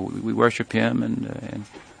rain, so we worship him, and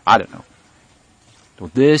I don't know. So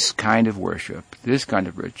this kind of worship, this kind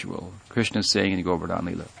of ritual, Krishna's saying in Govardhana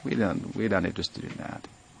Lila, we're not interested in that.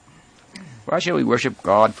 Why should we worship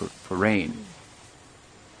God for rain?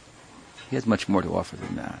 He has much more to offer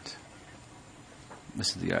than that.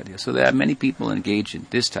 This is the idea. So there are many people engaged in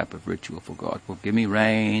this type of ritual for God. Well, give me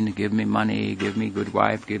rain, give me money, give me a good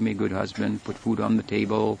wife, give me a good husband, put food on the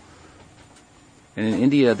table. And in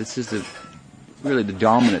India, this is really the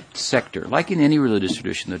dominant sector. Like in any religious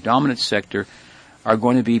tradition, the dominant sector are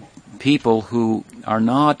going to be people who are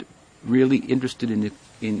not really interested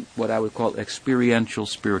in what I would call experiential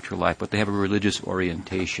spiritual life, but they have a religious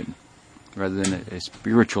orientation rather than a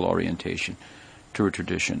spiritual orientation to a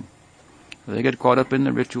tradition. They get caught up in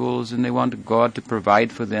the rituals, and they want God to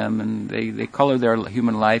provide for them, and they color their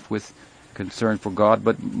human life with concern for God,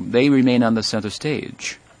 but they remain on the center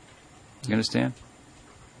stage. You understand?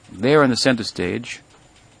 They're on the center stage,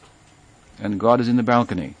 and God is in the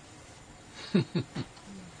balcony.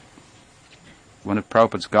 One of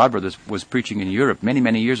Prabhupada's godbrothers was preaching in Europe many,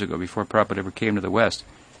 many years ago, before Prabhupada ever came to the West,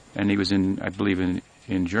 and he was I believe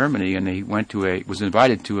in Germany, and he was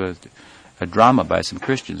invited to a drama by some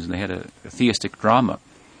Christians, and they had a theistic drama.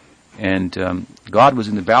 And God was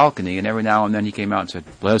in the balcony, and every now and then he came out and said,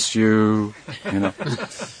 "Bless you,"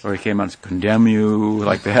 or he came out and said, "Condemn you,"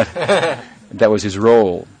 like that. That was his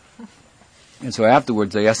role. And so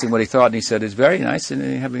afterwards they asked him what he thought, and he said, "It's very nice and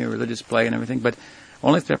having a religious play and everything, but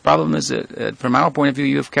only the problem is that from our point of view,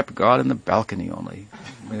 you have kept God in the balcony only.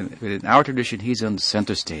 In our tradition, he's on the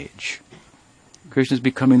center stage. Krishna is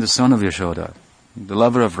becoming the son of Yashoda, the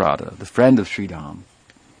lover of Radha, the friend of Sri Ram.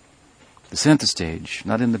 The center stage,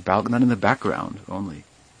 not in the background only.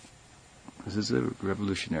 This is a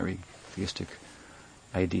revolutionary theistic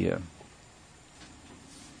idea."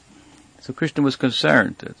 So Krishna was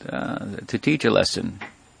concerned to teach a lesson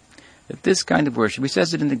that this kind of worship, he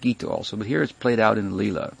says it in the Gita also, but here it's played out in the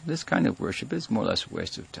Leela, this kind of worship is more or less a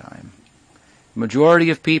waste of time. The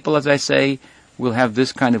majority of people, as I say, will have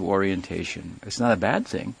this kind of orientation. It's not a bad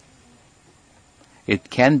thing.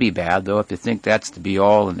 It can be bad, though, if you think that's the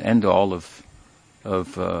be-all and end-all of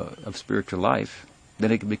spiritual life.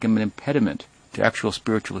 Then it can become an impediment to actual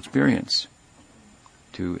spiritual experience,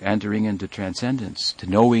 to entering into transcendence, to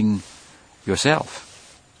knowing yourself.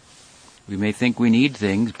 We may think we need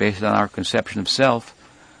things based on our conception of self,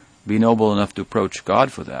 be noble enough to approach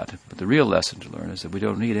God for that. But the real lesson to learn is that we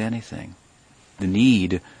don't need anything. The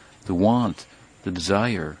need, the want, the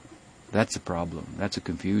desire, that's a problem. That's a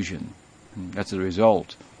confusion. That's a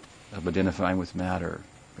result of identifying with matter.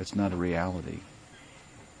 It's not a reality.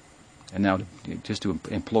 And now, just to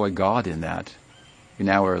employ God in that, in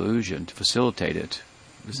our illusion, to facilitate it,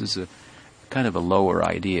 this is a kind of a lower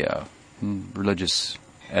idea, religious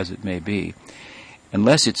as it may be.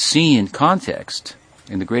 Unless it's seen in context,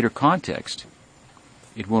 in the greater context,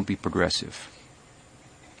 it won't be progressive.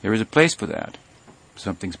 There is a place for that.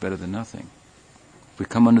 Something's better than nothing. If we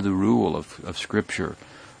come under the rule of Scripture,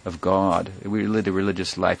 of God, we live a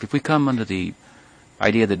religious life. If we come under the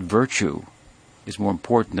idea that virtue is more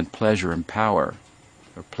important than pleasure and power,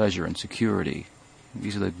 or pleasure and security,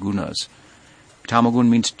 these are the gunas. Tamagun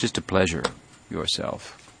means just to pleasure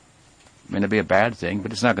yourself. It may not be a bad thing,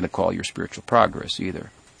 but it's not going to call your spiritual progress either.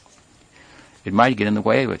 It might get in the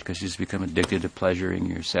way of it because you just become addicted to pleasuring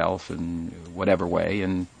yourself in whatever way,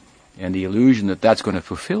 and the illusion that that's going to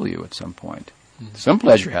fulfill you at some point. Mm-hmm. Some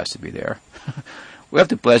pleasure has to be there. We have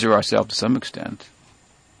to pleasure ourselves to some extent.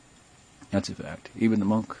 That's a fact. Even the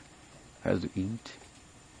monk has to eat,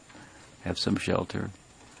 have some shelter.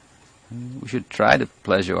 We should try to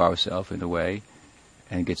pleasure ourselves in a way,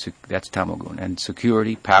 and that's tamagun. And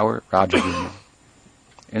security, power, rajaguna,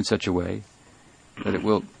 in such a way that it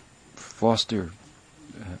will foster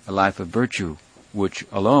a life of virtue, which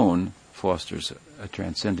alone fosters a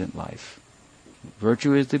transcendent life.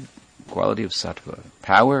 Virtue is the quality of sattva.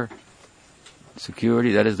 Power,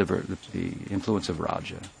 security, that is the influence of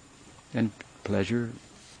raja. And pleasure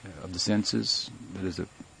of the senses, that is the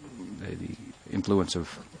influence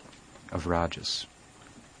of rajas.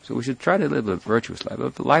 So we should try to live a virtuous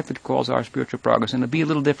life, a life that calls our spiritual progress, and it'll be a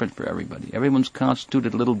little different for everybody. Everyone's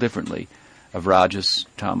constituted a little differently of rajas,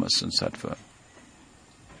 tamas, and sattva.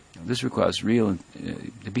 This requires to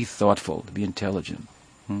be thoughtful, to be intelligent.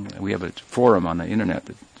 We have a forum on the internet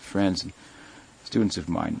that friends and students of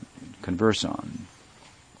mine converse on.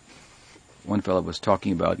 One fellow was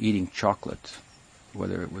talking about eating chocolate,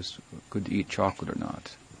 whether it was good to eat chocolate or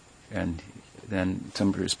not. And then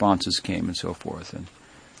some responses came and so forth.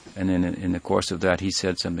 And then in the course of that, he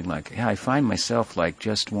said something like, I find myself like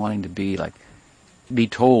just wanting to be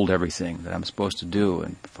told everything that I'm supposed to do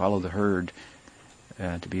and follow the herd,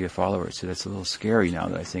 to be a follower. So that's a little scary now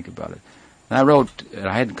that I think about it. And I wrote, and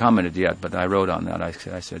I hadn't commented yet, but I wrote on that. I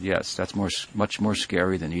said, yes, that's much more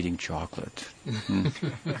scary than eating chocolate.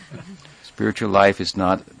 Spiritual life is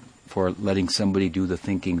not for letting somebody do the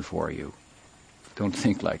thinking for you. Don't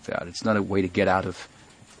think like that. It's not a way to get out of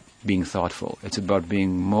being thoughtful. It's about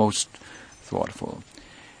being most thoughtful.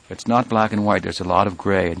 It's not black and white. There's a lot of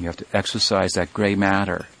gray, and you have to exercise that gray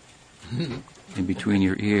matter in between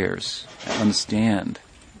your ears. Understand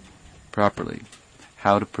properly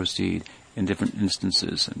how to proceed in different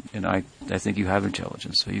instances. And I think you have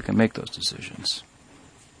intelligence, so you can make those decisions.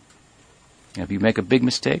 And if you make a big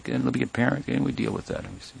mistake, then it'll be apparent, and we deal with that.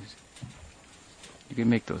 You can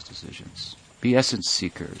make those decisions. Be essence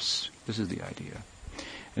seekers. This is the idea.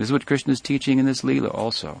 And this is what Krishna is teaching in this Leela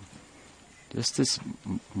also. Just this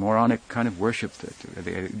moronic kind of worship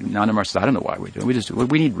that none of us, I don't know why we do it. We just do it.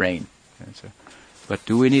 We need rain. But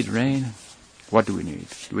do we need rain? What do we need?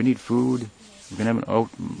 Do we need food? We can have a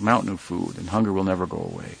mountain of food, and hunger will never go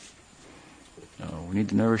away. No, we need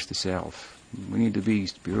to nourish the self. We need to be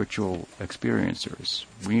spiritual experiencers.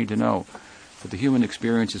 We need to know that the human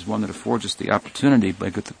experience is one that affords us the opportunity,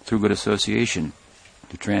 through good association,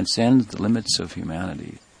 to transcend the limits of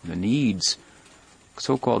humanity, the needs,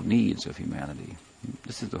 so-called needs of humanity.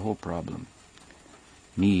 This is the whole problem.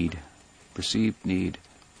 Need, perceived need.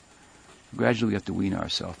 Gradually we have to wean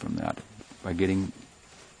ourselves from that by getting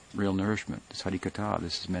real nourishment. This Harikatha,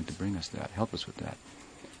 this is meant to bring us that, help us with that.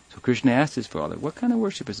 So Krishna asked his father, what kind of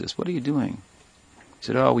worship is this? What are you doing? He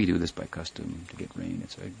said, we do this by custom to get rain.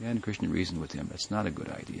 And Krishna reasoned with him, that's not a good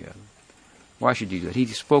idea. Why should you do that? He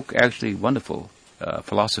spoke actually wonderful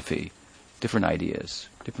philosophy, different ideas,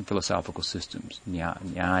 different philosophical systems,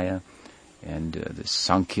 Nyaya and the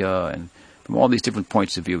Sankhya, and from all these different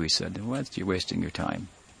points of view, he said, you're wasting your time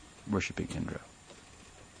worshipping Indra.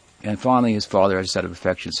 And finally his father, as out of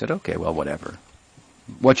affection, said, okay, well, whatever.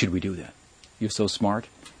 What should we do then? You're so smart.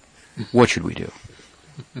 What should we do?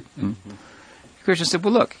 Krishna said,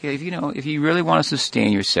 well, look, if you really want to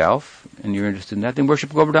sustain yourself and you're interested in that, then worship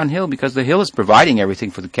Govardhana Hill, because the hill is providing everything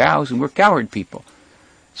for the cows, and we're cowherd people.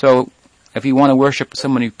 So if you want to worship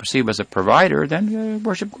someone you perceive as a provider, then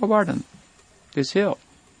worship Govardhana, this hill.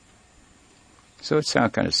 So it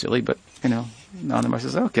sounds kind of silly, but, Nanda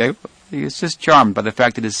says, okay, he's just charmed by the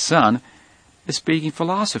fact that his son is speaking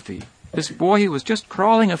philosophy. This boy who was just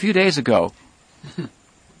crawling a few days ago,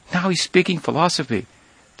 now he's speaking philosophy.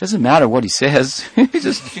 Doesn't matter what he says.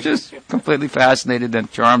 He's just completely fascinated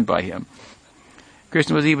and charmed by him.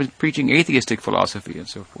 Krishna was even preaching atheistic philosophy and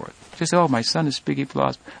so forth. Just, my son is speaking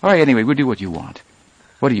philosophy. All right, anyway, we'll do what you want.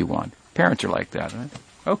 What do you want? Parents are like that, right?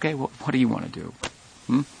 Okay, well, what do you want to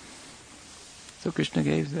do? So Krishna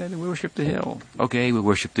said, we worship the hill. Okay, we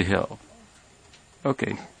worship the hill.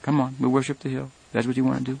 Okay, come on, we worship the hill. That's what you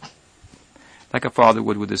want to do? Like a father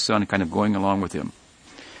would with his son, kind of going along with him.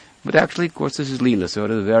 But actually, of course, this is Leela, so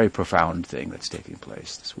it is a very profound thing that's taking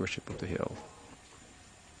place, this worship of the hill.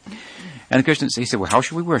 And Krishna, he said, well, how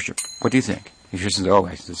should we worship? What do you think? He says,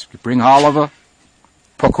 I says, bring halava,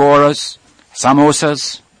 pakoras,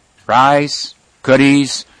 samosas, rice,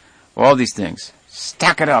 curries, all these things.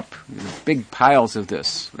 Stack it up, big piles of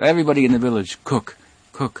this. Everybody in the village, cook.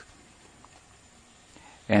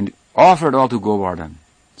 And offer it all to Govardhana.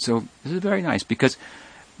 So this is very nice, because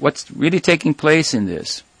what's really taking place in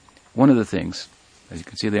this, one of the things, as you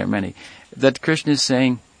can see there are many, that Krishna is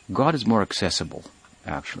saying God is more accessible,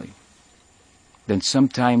 actually, than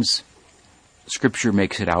sometimes Scripture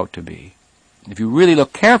makes it out to be. If you really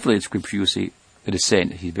look carefully at Scripture, you see it is saying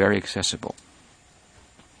that He's very accessible.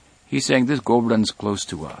 He's saying this Govardhana is close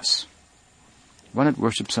to us. Why not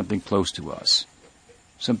worship something close to us?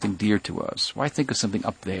 Something dear to us. Why think of something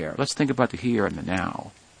up there? Let's think about the here and the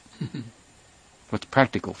now. What's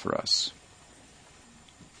practical for us.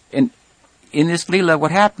 And in this Leela,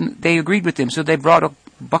 what happened, they agreed with him, so they brought a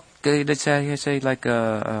buck,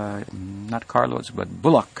 not carloads, but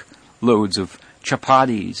bullock loads of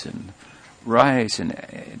chapatis and rice, and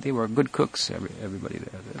they were good cooks, everybody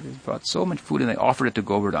there. They brought so much food, and they offered it to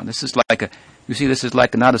Govardhan. This is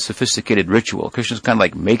like not a sophisticated ritual. Krishna's kind of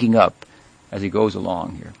like making up as he goes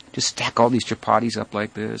along here. Just stack all these chapatis up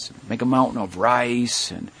like this, make a mountain of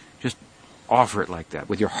rice, and just offer it like that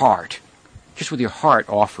with your heart. Just with your heart,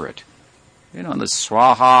 offer it. You know, the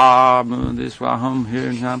swaha, the swaham,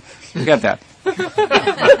 here, you get that.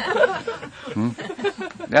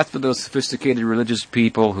 That's for those sophisticated religious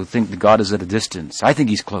people who think that God is at a distance. I think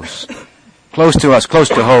He's close. Close to us, close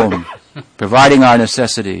to home, providing our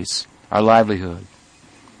necessities, our livelihood.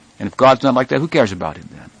 And if God's not like that, who cares about Him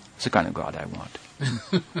then? It's the kind of God I want.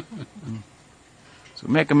 So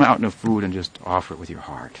make a mountain of food and just offer it with your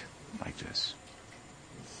heart, like this.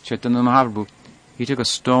 Chaitanya Mahaprabhu, he took a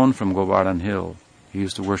stone from Govardhan Hill. He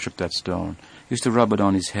used to worship that stone. He used to rub it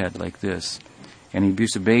on his head like this. And he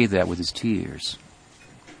used to bathe that with his tears.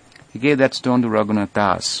 He gave that stone to Raghunath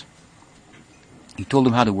Das. He told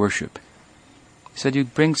him how to worship. He said, you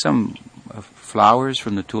bring some flowers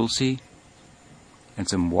from the Tulsi and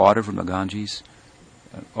some water from the Ganges.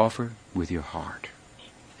 Offer with your heart.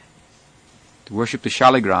 To worship the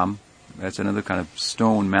Shaligram, that's another kind of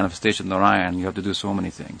stone manifestation of Narayan. You have to do so many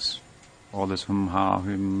things. All this hum, ha,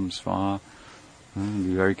 him, sva.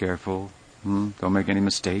 Be very careful. Don't make any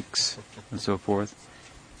mistakes, and so forth.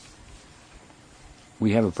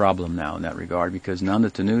 We have a problem now in that regard because Nanda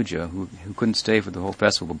Tanuja, who couldn't stay for the whole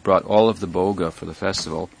festival, brought all of the boga for the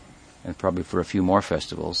festival, and probably for a few more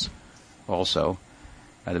festivals also,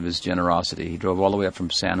 out of his generosity. He drove all the way up from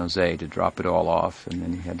San Jose to drop it all off, and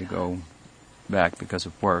then he had to go back because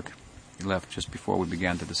of work. He left just before we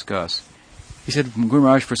began to discuss. He said, Guru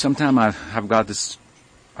Maharaj, for some time I've got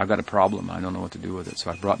a problem. I don't know what to do with it,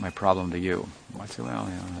 so I brought my problem to you. I said, well,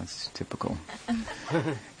 that's typical.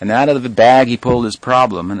 And out of the bag he pulled his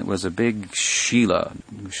problem, and it was a big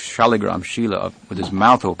Shaligram Shila, with his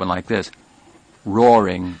mouth open like this,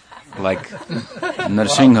 roaring like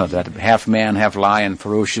Narasimha, that half man, half lion,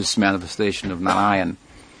 ferocious manifestation of Narayan.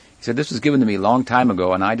 He said, this was given to me a long time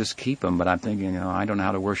ago, and I just keep him, but I'm thinking, I don't know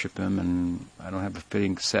how to worship him, and I don't have a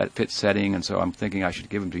fit setting, and so I'm thinking I should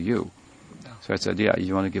give him to you. So I said, yeah,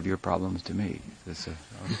 you want to give your problems to me? Okay.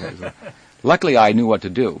 So, luckily, I knew what to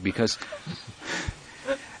do, because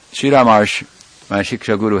Sri Maharaj, my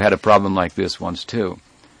Shiksha Guru, had a problem like this once, too.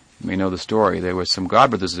 You may know the story. There were some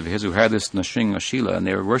godbrothers of his who had this Nrsimha Shila, and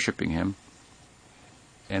they were worshipping him,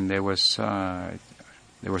 and there were some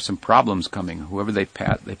problems coming. Whoever they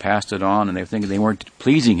passed it on, and they were thinking they weren't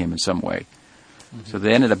pleasing him in some way. Mm-hmm. So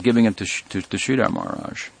they ended up giving it to Sridhar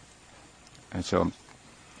Maharaj. And so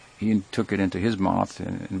he took it into his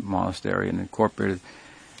monastery and incorporated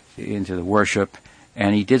it into the worship.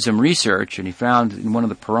 And he did some research, and he found in one of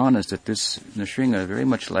the Puranas that this Nrsimha very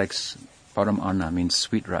much likes Param Anna, means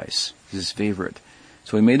sweet rice. It's his favorite.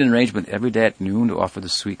 So he made an arrangement every day at noon to offer the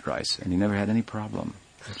sweet rice, and he never had any problem.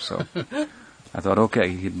 So I thought, okay,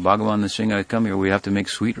 Bhagavan Nrsimha, come here, we have to make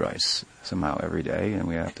sweet rice somehow every day, and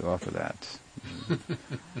we have to offer that.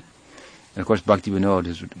 And of course, Bhakti Vinod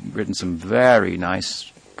has written some very nice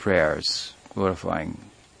prayers glorifying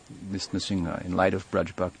this Nrsimha in light of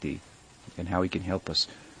Braj Bhakti and how he can help us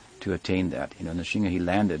to attain that. Nrsimha, he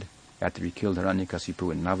landed after he killed Hiranyakasipu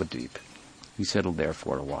in Navadvip. He settled there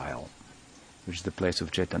for a while, which is the place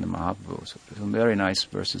of Chaitanya Mahaprabhu. So some very nice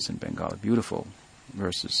verses in Bengali, beautiful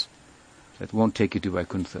verses that won't take you to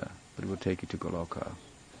Vaikuntha, but it will take you to Goloka.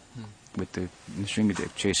 With the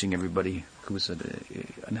Nrsimhadev chasing everybody who's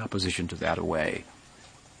in opposition to that away.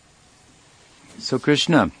 So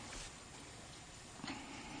Krishna,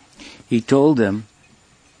 he told them,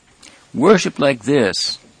 worship like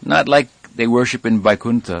this, not like they worship in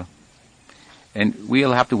Vaikuntha. And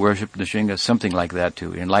we'll have to worship Nrsimha something like that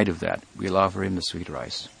too. In light of that, we'll offer him the sweet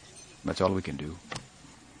rice. That's all we can do.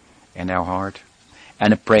 And our heart.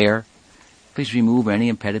 And a prayer. Please remove any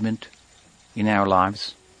impediment in our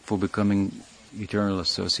lives for becoming eternal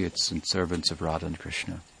associates and servants of Radha and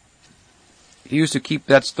Krishna. He used to keep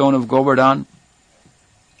that stone of Govardhan.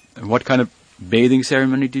 And what kind of bathing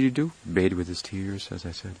ceremony did he do? Bathe with his tears, as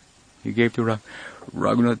I said. He gave to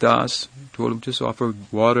Raghunath Das, told him just offer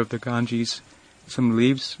water of the Ganges, some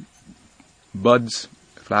leaves, buds,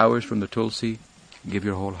 flowers from the Tulsi. Give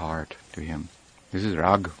your whole heart to him. This is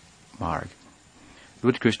Rag Marg.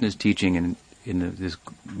 What Krishna is teaching in this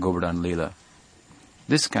Govardhan Leela.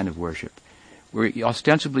 This kind of worship, where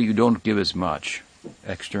ostensibly you don't give as much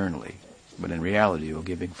externally, but in reality you're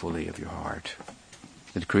giving fully of your heart.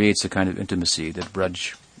 It creates the kind of intimacy that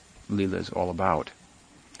Braj Leela is all about.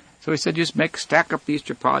 So he said, just stack up these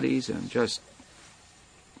chapatis and just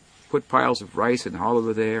put piles of rice and all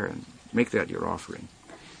over there and make that your offering.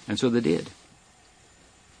 And so they did.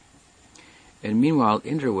 And meanwhile,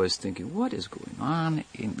 Indra was thinking, what is going on?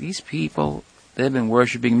 In these people, they've been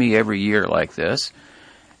worshiping me every year like this,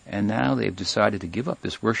 and now they've decided to give up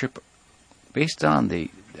this worship based on their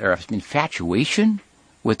infatuation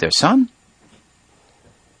with their son?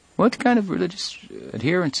 What kind of religious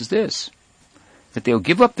adherence is this? That they'll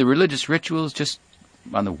give up the religious rituals just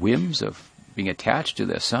on the whims of being attached to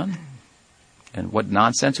their son? And what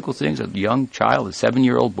nonsensical things a young child, a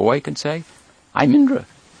 7-year-old boy can say? I'm Indra,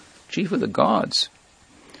 chief of the gods.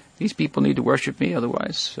 These people need to worship me,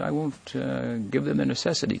 otherwise I won't give them their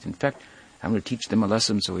necessities. In fact, I'm going to teach them a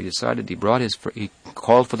lesson. So he decided, he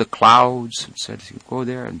called for the clouds and said, go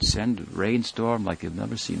there and send a rainstorm like they've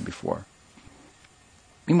never seen before.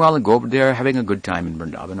 Meanwhile, the Govardhana, they're having a good time in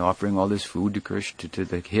Vrindavan, offering all this food to Krishna, to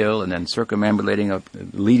the hill, and then circumambulating a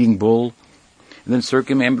leading bull, and then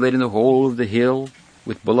circumambulating the whole of the hill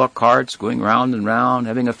with bullock carts, going round and round,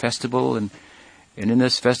 having a festival. And in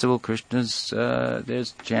this festival, there's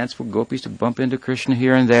a chance for gopis to bump into Krishna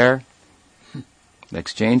here and there,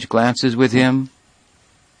 exchange glances with him,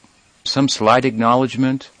 some slight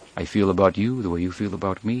acknowledgement. I feel about you the way you feel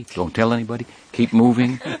about me. Don't tell anybody. Keep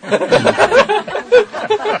moving.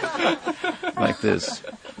 Like this.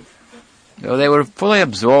 So they were fully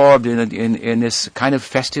absorbed in this kind of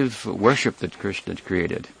festive worship that Krishna had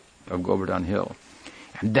created of Govardhana Hill.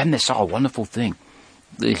 And then they saw a wonderful thing.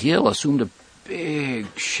 The hill assumed a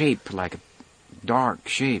big shape, like a dark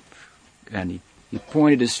shape. And he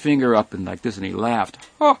pointed his finger up and like this, and he laughed.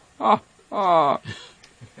 Ha, ha, ha.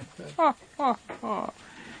 Ha, ha, ha.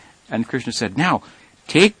 And Krishna said, now,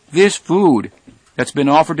 take this food that's been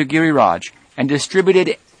offered to Giriraj and distribute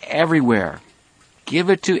it everywhere. Give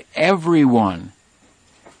it to everyone.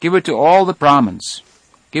 Give it to all the Brahmins.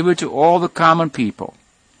 Give it to all the common people.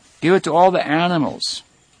 Give it to all the animals.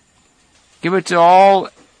 Give it to all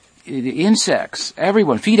the insects.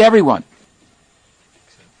 Everyone. Feed everyone.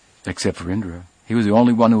 Except for Indra. He was the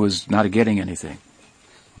only one who was not getting anything.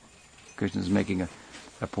 Krishna's making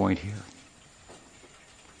a point here.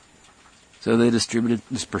 So they distributed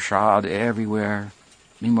this prasad everywhere.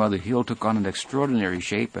 Meanwhile, the hill took on an extraordinary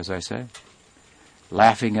shape, as I say,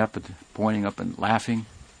 laughing up and pointing up and laughing.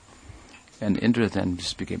 And Indra then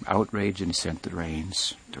just became outraged and sent the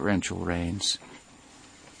rains, torrential rains.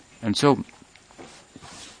 And so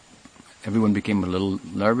everyone became a little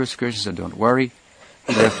nervous. Krishna said, don't worry.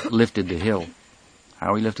 He lifted the hill.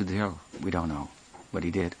 How he lifted the hill, we don't know, but he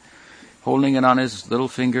did. Holding it on his little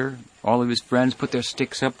finger, all of his friends put their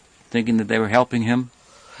sticks up, thinking that they were helping him,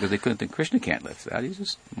 because they couldn't think, Krishna can't lift that. He's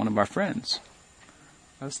just one of our friends.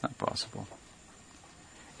 That's not possible.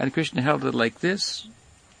 And Krishna held it like this,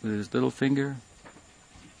 with his little finger.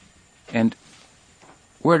 And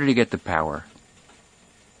where did he get the power?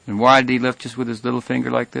 And why did he lift just with his little finger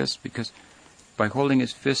like this? Because by holding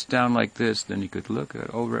his fist down like this, then he could look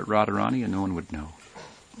over at Radharani and no one would know.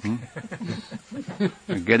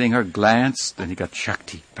 And getting her glance, then he got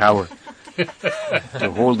Shakti, power, to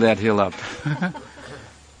hold that hill up.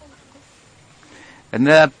 And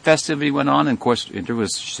that festivity went on, and of course Indra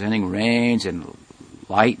was sending rains and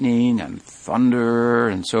lightning and thunder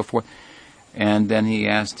and so forth. And then he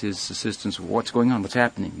asked his assistants, what's going on, what's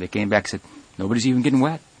happening? They came back and said, nobody's even getting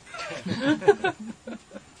wet.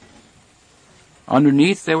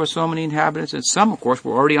 Underneath there were so many inhabitants, and some of course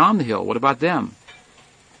were already on the hill. What about them?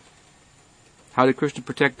 How did Krishna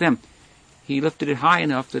protect them? He lifted it high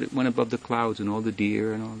enough that it went above the clouds, and all the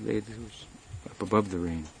deer and all it was up above the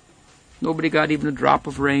rain. Nobody got even a drop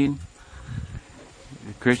of rain.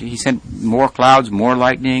 Krishna, he sent more clouds, more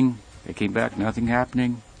lightning. They came back, nothing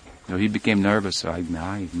happening. So he became nervous. So he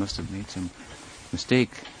must have made some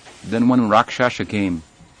mistake. Then when Rakshasa came,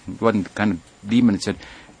 it wasn't the kind of demon that said,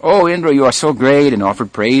 oh, Indra, you are so great, and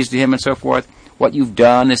offered praise to him and so forth. What you've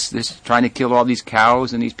done, this trying to kill all these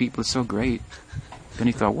cows and these people is so great. Then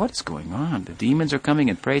he thought, what's going on? The demons are coming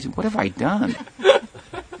and praising. What have I done?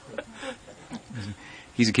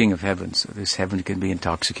 He's a king of heaven, so this heaven can be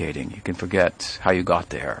intoxicating. You can forget how you got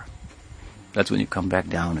there. That's when you come back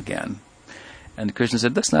down again. And Krishna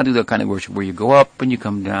said, let's not do that kind of worship where you go up and you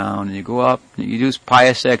come down, and you go up, and you do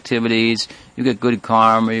pious activities, you get good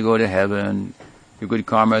karma, you go to heaven. Your good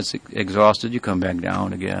karma is exhausted, you come back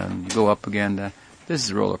down again. You go up again. This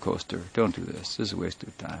is a roller coaster. Don't do this. This is a waste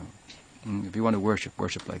of time. If you want to worship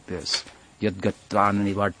like this.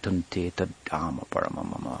 Yadgatani vartante tadama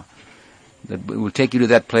paramamama. That will take you to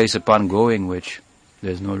that place upon going which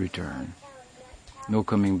there's no return. No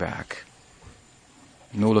coming back.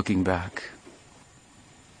 No looking back.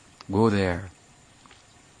 Go there.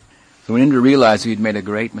 So when Indra realized he'd made a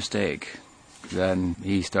great mistake, then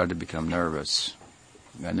he started to become nervous.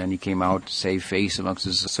 And then he came out to save face amongst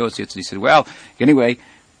his associates, and he said, well, anyway,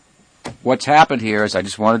 what's happened here is I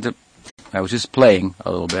was just playing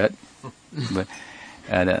a little bit,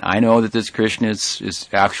 and I know that this Krishna is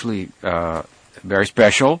actually very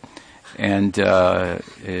special, and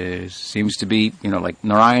seems to be, like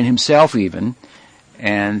Narayan himself even,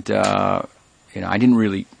 and I didn't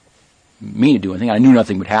really mean to do anything. I knew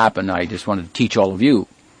nothing would happen. I just wanted to teach all of you.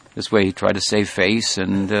 This way he tried to save face,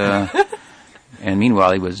 and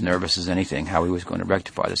meanwhile he was nervous as anything, how he was going to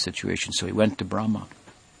rectify the situation. So he went to Brahma.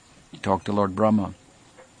 He talked to Lord Brahma.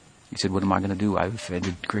 He said, what am I going to do? I've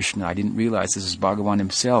offended Krishna. I didn't realize this is Bhagavan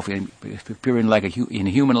himself, appearing in a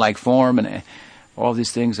human-like form, and all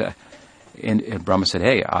these things. And Brahma said,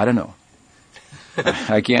 hey, I don't know.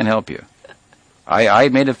 I can't help you. I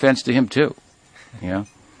made offense to him too. It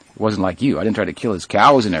wasn't like you. I didn't try to kill his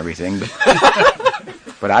cows and everything,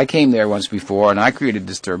 but I came there once before, and I created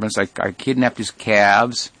disturbance. I kidnapped his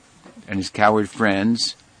calves and his coward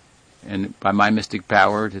friends, and by my mystic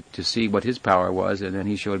power to see what his power was, and then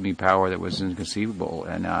he showed me power that was inconceivable,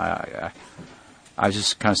 and I was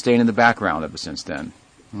just kind of staying in the background ever since then.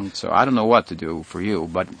 And so I don't know what to do for you,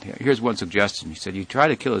 but here's one suggestion. He said, you try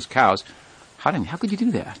to kill his cows. How could you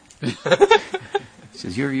do that? He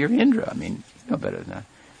says, you're Indra. I mean, you know better than that.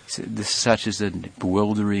 He said, such is the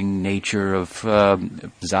bewildering nature of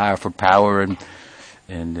desire for power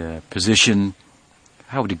and position.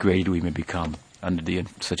 How degraded we may become under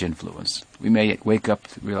such influence. We may wake up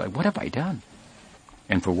to realize, what have I done?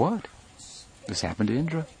 And for what? This happened to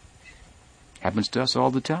Indra. Happens to us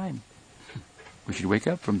all the time. We should wake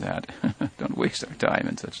up from that. Don't waste our time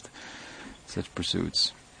in such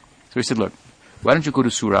pursuits. So he said, look, why don't you go to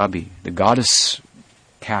Surabhi, the goddess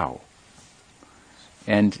cow,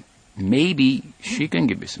 and maybe she can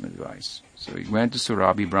give you some advice. So he went to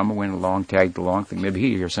Surabhi. Brahma went along, tagged along, thinking maybe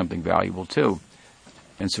he'd hear something valuable too.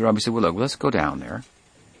 And Surabhi said, well, look, let's go down there,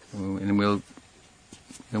 and we'll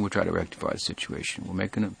try to rectify the situation. We'll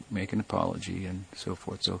make an apology and so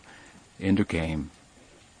forth. So Indra came.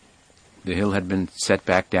 The hill had been set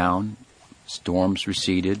back down. Storms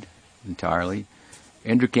receded entirely.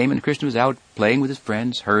 Indra came, and Krishna was out playing with his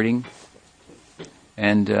friends, herding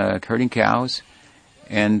cows.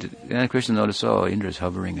 And then Krishna noticed, Indra's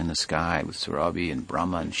hovering in the sky with Surabhi and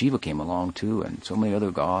Brahma, and Shiva came along too, and so many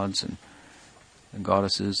other gods and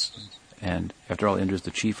goddesses. And after all, Indra's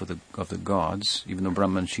the chief of the gods, even though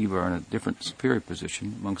Brahma and Shiva are in a different superior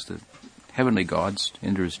position amongst the heavenly gods.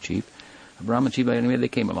 Indra is chief. Brahma and Shiva, anyway, they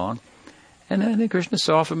came along. And then Krishna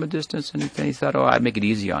saw from a distance, and he thought, I'd make it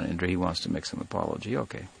easy on Indra. He wants to make some apology.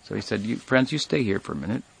 Okay. So he said, friends, you stay here for a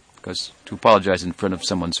minute, because to apologize in front of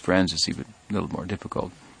someone's friends is even a little more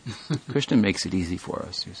difficult. Krishna makes it easy for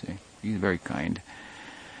us, you see. He's very kind.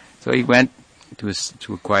 So he went to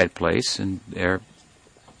a quiet place, and there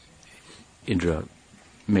Indra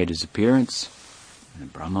made his appearance,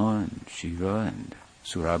 and Brahma and Shiva and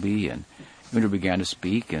Surabhi, and Indra began to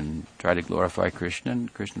speak and try to glorify Krishna,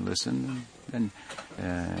 and Krishna listened. And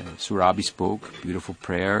Surabhi spoke beautiful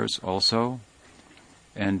prayers also,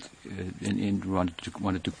 and Indra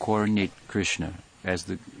wanted to coronate Krishna as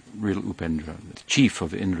the real Upendra, the chief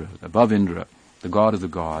of Indra, above Indra, the god of the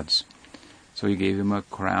gods. So he gave him a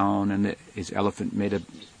crown, and his elephant made a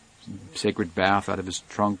sacred bath out of his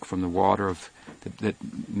trunk from the water that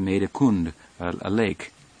made a kund, a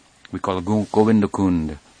lake. We call it Govinda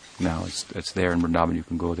Kund. Now it's there in Vrindavan. You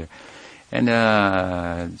can go there. And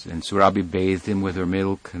Surabhi bathed him with her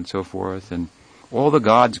milk and so forth. And all the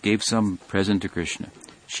gods gave some present to Krishna.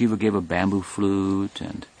 Shiva gave a bamboo flute,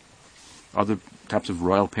 and other types of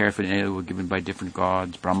royal paraphernalia were given by different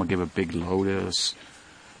gods. Brahma gave a big lotus,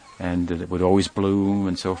 and it would always bloom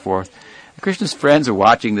and so forth. And Krishna's friends are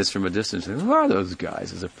watching this from a distance. Who are those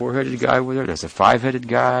guys? There's a 4-headed guy with her. There's a 5-headed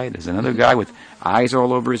guy. There's another guy with eyes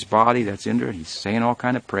all over his body. That's Indra. He's saying all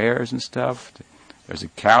kind of prayers and stuff. There's a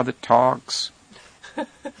cow that talks.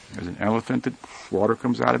 There's an elephant that water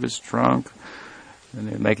comes out of his trunk. And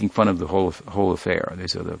they're making fun of the whole affair.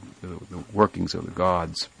 These are the workings of the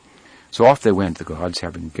gods. So off they went, the gods,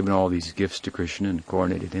 having given all these gifts to Krishna and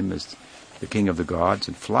coronated him as the king of the gods.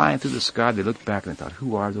 And flying through the sky, they looked back and thought,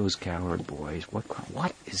 who are those cowherd boys?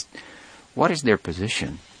 What is their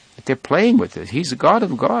position? That they're playing with this. He's the god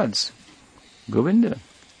of gods. Govinda.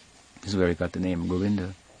 This is where he got the name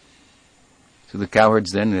Govinda. So the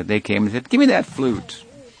cowherds then, they came and said, give me that flute.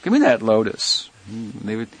 Give me that lotus. And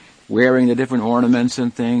they were wearing the different ornaments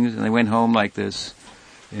and things, and they went home like this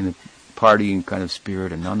in a partying kind of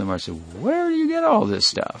spirit, and none of them said, where do you get all this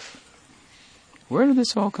stuff? Where did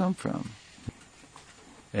this all come from?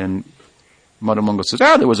 And Madhamunga says,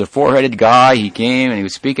 there was a four-headed guy. He came and he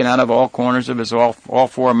was speaking out of all corners of his all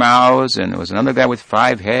four mouths. And there was another guy with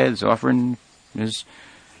 5 heads offering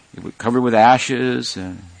covered with ashes.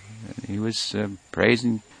 And he was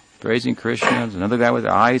praising Krishna. There's another guy with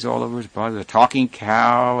eyes all over his body, a talking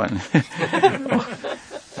cow. And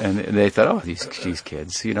and they thought, oh, these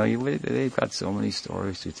kids, they've got so many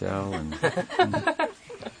stories to tell. And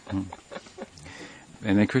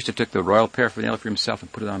then Krishna took the royal paraphernalia for himself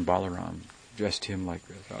and put it on Balaram, dressed him like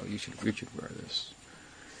this. Oh, you should wear this.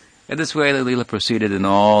 And this way the Leela proceeded, and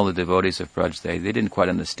all the devotees of Braj, they didn't quite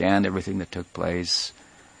understand everything that took place.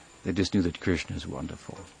 They just knew that Krishna is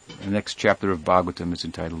wonderful. The next chapter of Bhagavatam is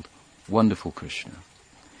entitled Wonderful Krishna.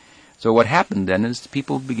 So what happened then is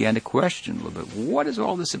people began to question a little bit, what is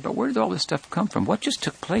all this about? Where did all this stuff come from? What just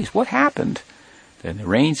took place? What happened? Then the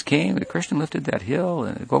rains came, and Krishna lifted that hill,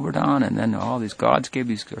 and Govardhana, and then all these gods gave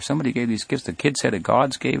these, or somebody gave these gifts. The kid said the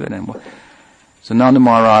gods gave it, and so Nanda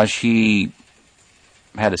Maharaj, he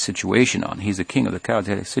had a situation on. He's the king of the cows.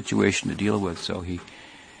 He had a situation to deal with, so he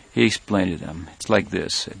explained to them. It's like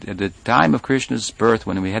this. At the time of Krishna's birth,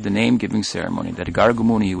 when we had the name-giving ceremony, that Garga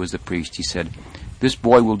Muni, who was the priest, he said, this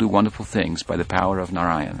boy will do wonderful things by the power of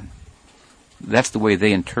Narayan. That's the way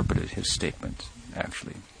they interpreted his statement,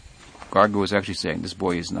 actually. Garga was actually saying this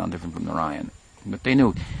boy is non-different from Narayan. But they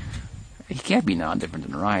knew he can't be non-different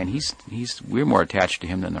than Narayan. We're more attached to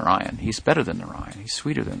him than Narayan. He's better than Narayan. He's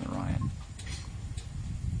sweeter than Narayan.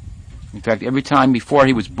 In fact, every time before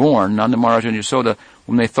he was born, Nanda Maharaj and Yasoda,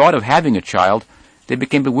 when they thought of having a child, they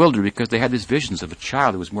became bewildered because they had these visions of a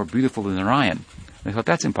child who was more beautiful than Narayan. They thought,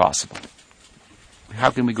 that's impossible. How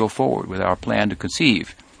can we go forward with our plan to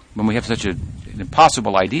conceive when we have such an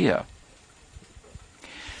impossible idea?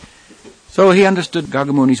 So he understood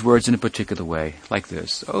Gargamuni's words in a particular way, like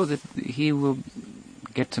this. Oh, that he will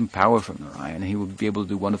get some power from Narayan. He will be able to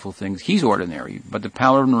do wonderful things. He's ordinary, but the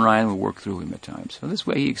power of Narayan will work through him at times. So this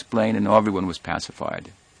way he explained, and everyone was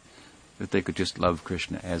pacified, that they could just love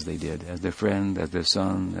Krishna as they did, as their friend, as their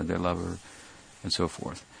son, as their lover, and so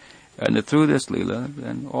forth. And that through this Leela,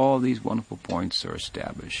 then all these wonderful points are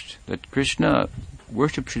established. That Krishna,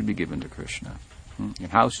 worship should be given to Krishna.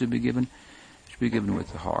 And how should it be given? It should be given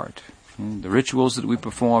with the heart. The rituals that we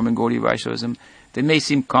perform in Gaudiya Vaishnavism, they may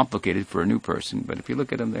seem complicated for a new person, but if you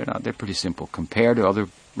look at them, they're pretty simple compared to other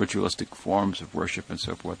ritualistic forms of worship and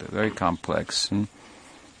so forth. They're very complex. The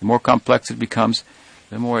more complex it becomes,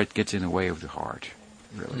 the more it gets in the way of the heart,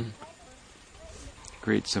 really.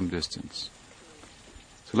 Creates some distance.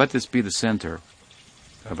 So let this be the center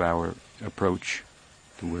of our approach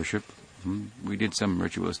to worship. We did some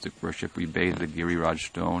ritualistic worship. We bathed the Giriraj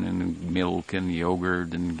stone in milk and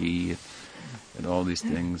yogurt and ghee and all these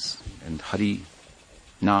things. And Hari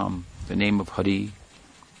Nam, the name of Hari,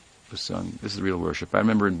 was sung. This is real worship. I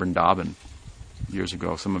remember in Vrindavan years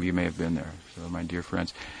ago, some of you may have been there, so my dear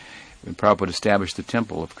friends, when Prabhupada established the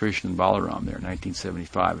temple of Krishna and Balaram there in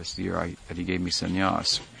 1975. It's the year that he gave me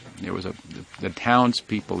sannyas. There was the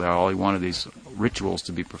townspeople there, all wanted these rituals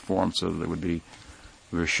to be performed so that we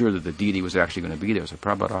were sure that the deity was actually going to be there. So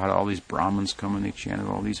Prabhupada had all these Brahmins come and they chanted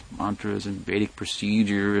all these mantras and Vedic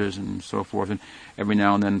procedures and so forth. And every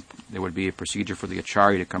now and then there would be a procedure for the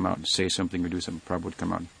Acharya to come out and say something or do something. Prabhupada would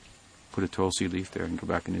come out and put a tulsi leaf there and go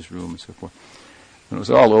back in his room and so forth. When it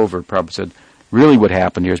was all over, Prabhupada said, really what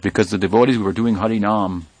happened here is because the devotees who were doing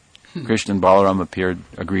Harinam, Krishna and Balaram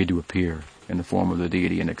agreed to appear in the form of the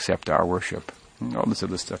deity and accept our worship. And all this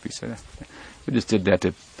other stuff he said. We just did that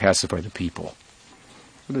to pacify the people.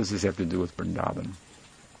 What does this have to do with Vrindavan?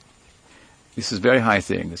 This is a very high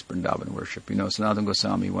thing, this Vrindavan worship. Sanatana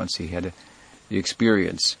Goswami once he had the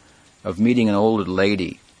experience of meeting an old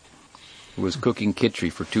lady who was cooking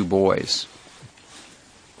khichdi for 2 boys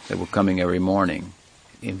that were coming every morning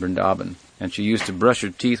in Vrindavan. And she used to brush her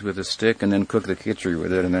teeth with a stick and then cook the khichdi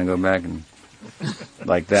with it and then go back and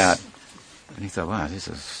like that. And he thought, wow, this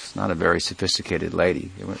is not a very sophisticated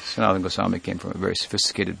lady. Sanatana Goswami came from a very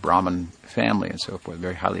sophisticated Brahmin family and so forth, a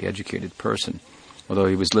very highly educated person, although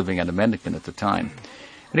he was living at a mendicant at the time.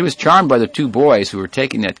 And he was charmed by the 2 boys who were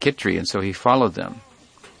taking that khichdi, and so he followed them.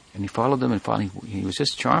 And he followed them, and finally he was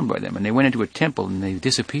just charmed by them. And they went into a temple, and they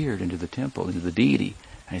disappeared into the temple, into the deity.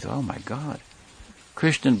 And he thought, oh my God,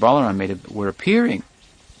 Krishna and Balaram were appearing.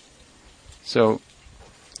 So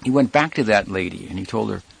he went back to that lady, and he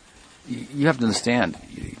told her, you have to understand,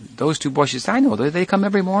 those 2 boys, she said, I know, they come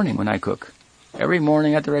every morning when I cook. Every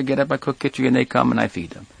morning after I get up, I cook khichdi, and they come and I feed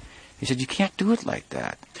them. He said, you can't do it like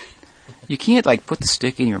that. You can't put the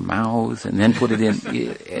stick in your mouth and then put it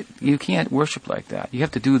in. You can't worship like that. You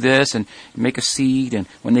have to do this and make a seed, and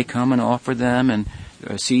when they come and offer them and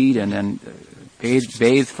a seed, and then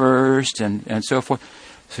bathe first and so forth.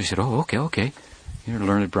 So she said, oh, okay. You're a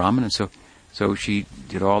learned Brahmin. And so she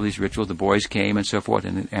did all these rituals. The boys came and so forth,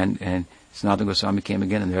 and Sanatana Goswami came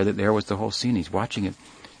again, and there was the whole scene. He's watching it.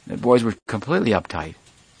 The boys were completely uptight.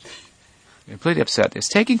 Completely upset. It's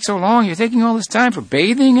taking so long. You're taking all this time for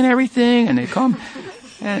bathing and everything, and they come,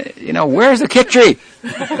 where's the kitchery?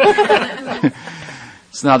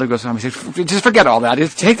 Sanatana Goswami said, just forget all that.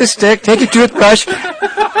 Just take the stick, take your toothbrush,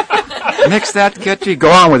 mix that kitchery,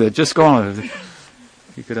 go on with it. Just go on with it.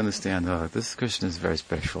 You could understand, this Krishna is very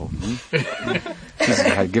special. She's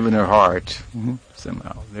had given her heart.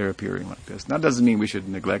 Somehow they're appearing like this. That doesn't mean we should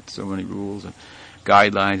neglect so many rules and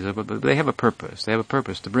guidelines, but they have a purpose. They have a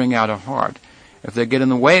purpose to bring out a heart. If they get in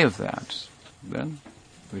the way of that, then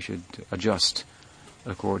we should adjust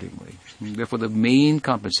accordingly. Therefore, the main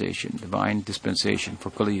compensation, divine dispensation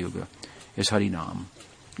for Kali Yuga is Harinam.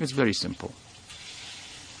 It's very simple.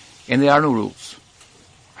 And there are no rules.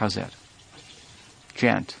 How's that?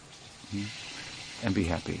 Chant and be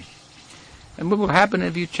happy. And what will happen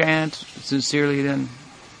if you chant sincerely then?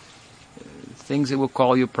 Things that will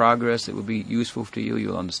call you progress, that will be useful to you,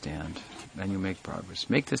 you'll understand. And you'll make progress.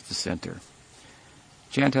 Make this the center.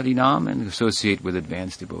 Chant Harinam and associate with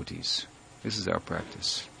advanced devotees. This is our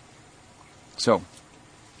practice. So,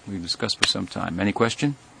 we've discussed for some time. Any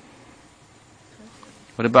question?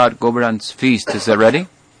 What about Govardhana's feast? Is that ready?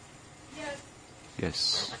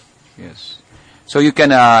 Yes. So you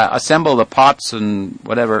can assemble the pots and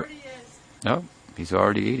whatever. No, he's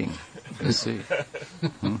already eating. Let's see.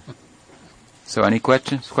 So any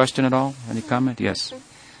questions? Question at all? Any comment? Yes. I was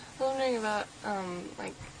wondering about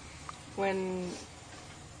when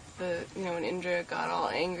when Indra got all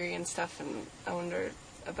angry and stuff, and I wondered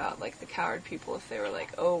about the coward people, if they were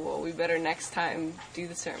like, oh well, we better next time do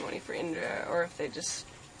the ceremony for Indra, or if they just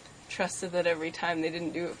trusted that every time they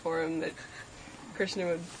didn't do it for him that Krishna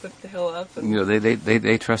would flip the hill up. And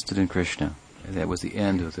they trusted in Krishna. And that was the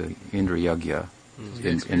end of the Indra Yagya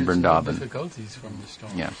in Vrindavan. Difficulties from the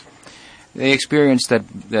storms. Yeah. They experienced that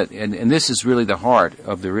and this is really the heart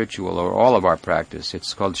of the ritual or all of our practice.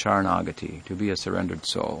 It's called Sharanagati, to be a surrendered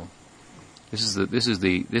soul.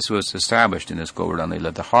 This was established in this Govardhana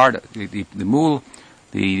Lila. The heart, the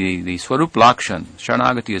Swarup Lakshan,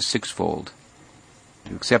 Sharanagati is sixfold.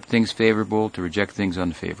 To accept things favorable, to reject things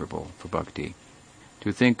unfavorable for bhakti.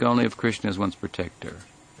 To think only of Krishna as one's protector,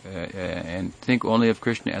 and think only of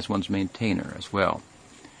Krishna as one's maintainer as well.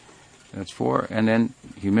 That's four. And then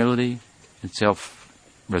humility and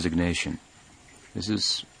self-resignation. This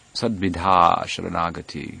is Sadvidha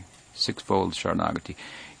Sharanagati, sixfold Sharanagati.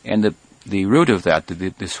 And the root of that,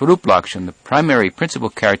 the Swarup Lakshan, the primary principal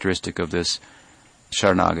characteristic of this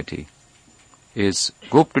Sharanagati is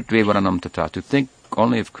Gopritve Varanam Tata, to think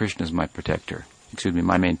only of Krishna as my protector,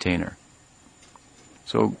 my maintainer.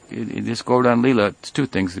 So in this Govardhana Lila, it's two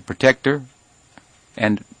things, the protector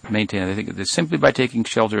and maintainer. They think that simply by taking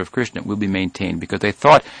shelter of Krishna, we'll be maintained, because they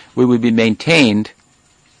thought we would be maintained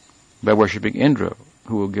by worshipping Indra,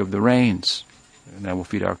 who will give the rains, and that will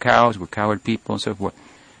feed our cows, we're coward people, and so forth.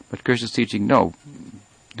 But Krishna's teaching, no,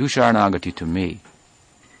 do Sharanagati to me.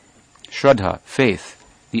 Shraddha, faith,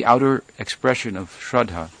 the outer expression of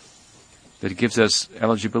Shraddha that gives us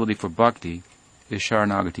eligibility for bhakti is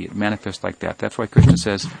Sharanagati. It manifests like that. That's why Krishna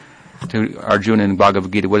says to Arjuna in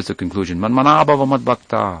Bhagavad Gita, what is the conclusion? Manmanabhava mad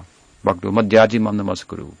bhakta, bhakto madhyaji mam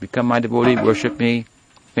namaskuru. Become my devotee, worship me,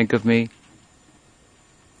 think of me.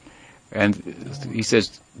 And he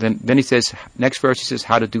says, then he says, next verse he says,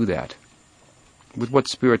 how to do that. With what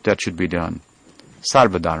spirit that should be done.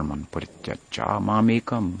 Sarvadharman parityaja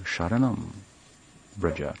mamekam sharanam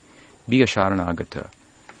braja. Be a Sharanagata.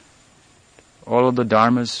 All of the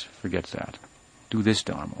dharmas, forget that. Do this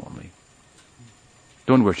dharma only.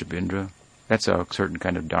 Don't worship Indra. That's a certain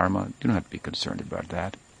kind of dharma. You don't have to be concerned about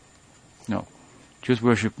that. No. Just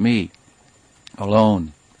worship me.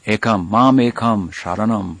 Alone. Ekam. Mam ekam.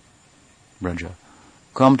 Sharanam. Braja.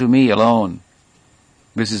 Come to me alone.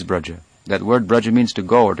 This is Braja. That word Braja means to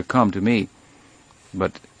go or to come to me.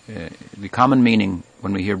 But the common meaning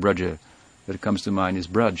when we hear Braja that comes to mind is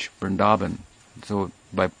Braj, Vrindavan. So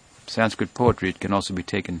by Sanskrit poetry it can also be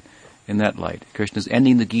taken in that light. Krishna's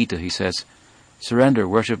ending the Gita, he says, surrender,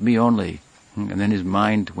 worship me only. And then his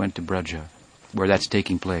mind went to Braja, where that's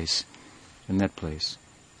taking place, in that place.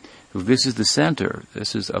 So this is the center,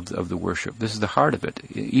 this is of the worship, this is the heart of it.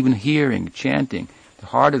 Even hearing, chanting, the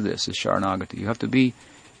heart of this is Sharanagati. You have to be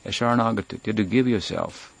a Sharanagati, you have to give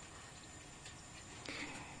yourself.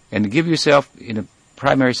 And to give yourself in a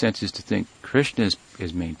primary sense is to think, Krishna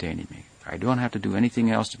is maintaining me. I don't have to do anything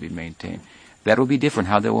else to be maintained. That will be different,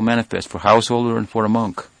 how that will manifest for a householder and for a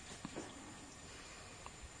monk.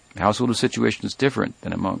 The householder situation is different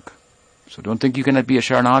than a monk. So don't think you cannot be a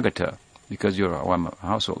Sharanagata because I'm a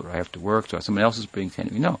householder. I have to work, so someone else is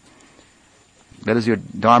maintaining me. No. That is your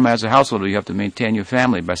dharma as a householder. You have to maintain your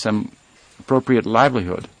family by some appropriate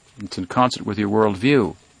livelihood. It's in concert with your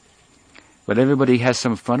worldview. But everybody has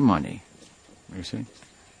some fun money. You see?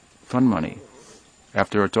 Fun money.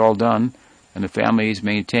 After it's all done and the family is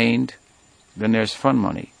maintained, then there's fun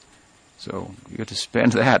money. So you have to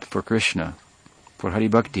spend that for Krishna, for Hari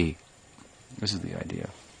Bhakti. This is the idea.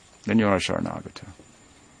 Then you're a Sharanagata.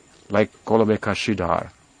 Like Golabeka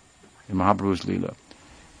Sridhar in Mahaprabhu's Leela.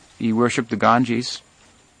 He worshipped the Ganges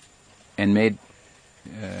and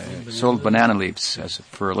sold banana leaves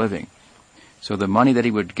for a living. So the money that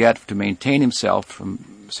he would get to maintain himself from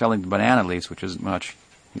selling the banana leaves, which isn't much,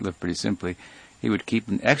 he lived pretty simply, he would keep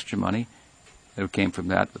an extra money that came from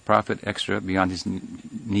that, the profit extra beyond his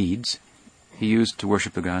needs, he used to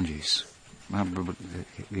worship the Ganges. Mahaprabhu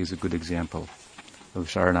is a good example of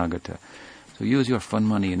Sharanagata. So use your fun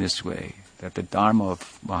money in this way, that the Dharma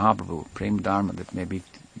of Mahaprabhu, Prema Dharma, that may be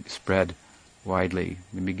spread widely,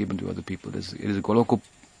 may be given to other people. It is a Goloka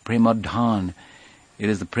Prema Dhan. It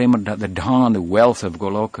is the Dhan, the wealth of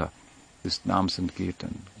Goloka, this Nam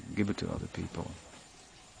Sankirtan. Give it to other people.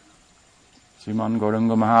 Sriman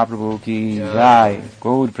Gauranga Mahaprabhu ki jai,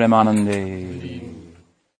 Gaur Premanande.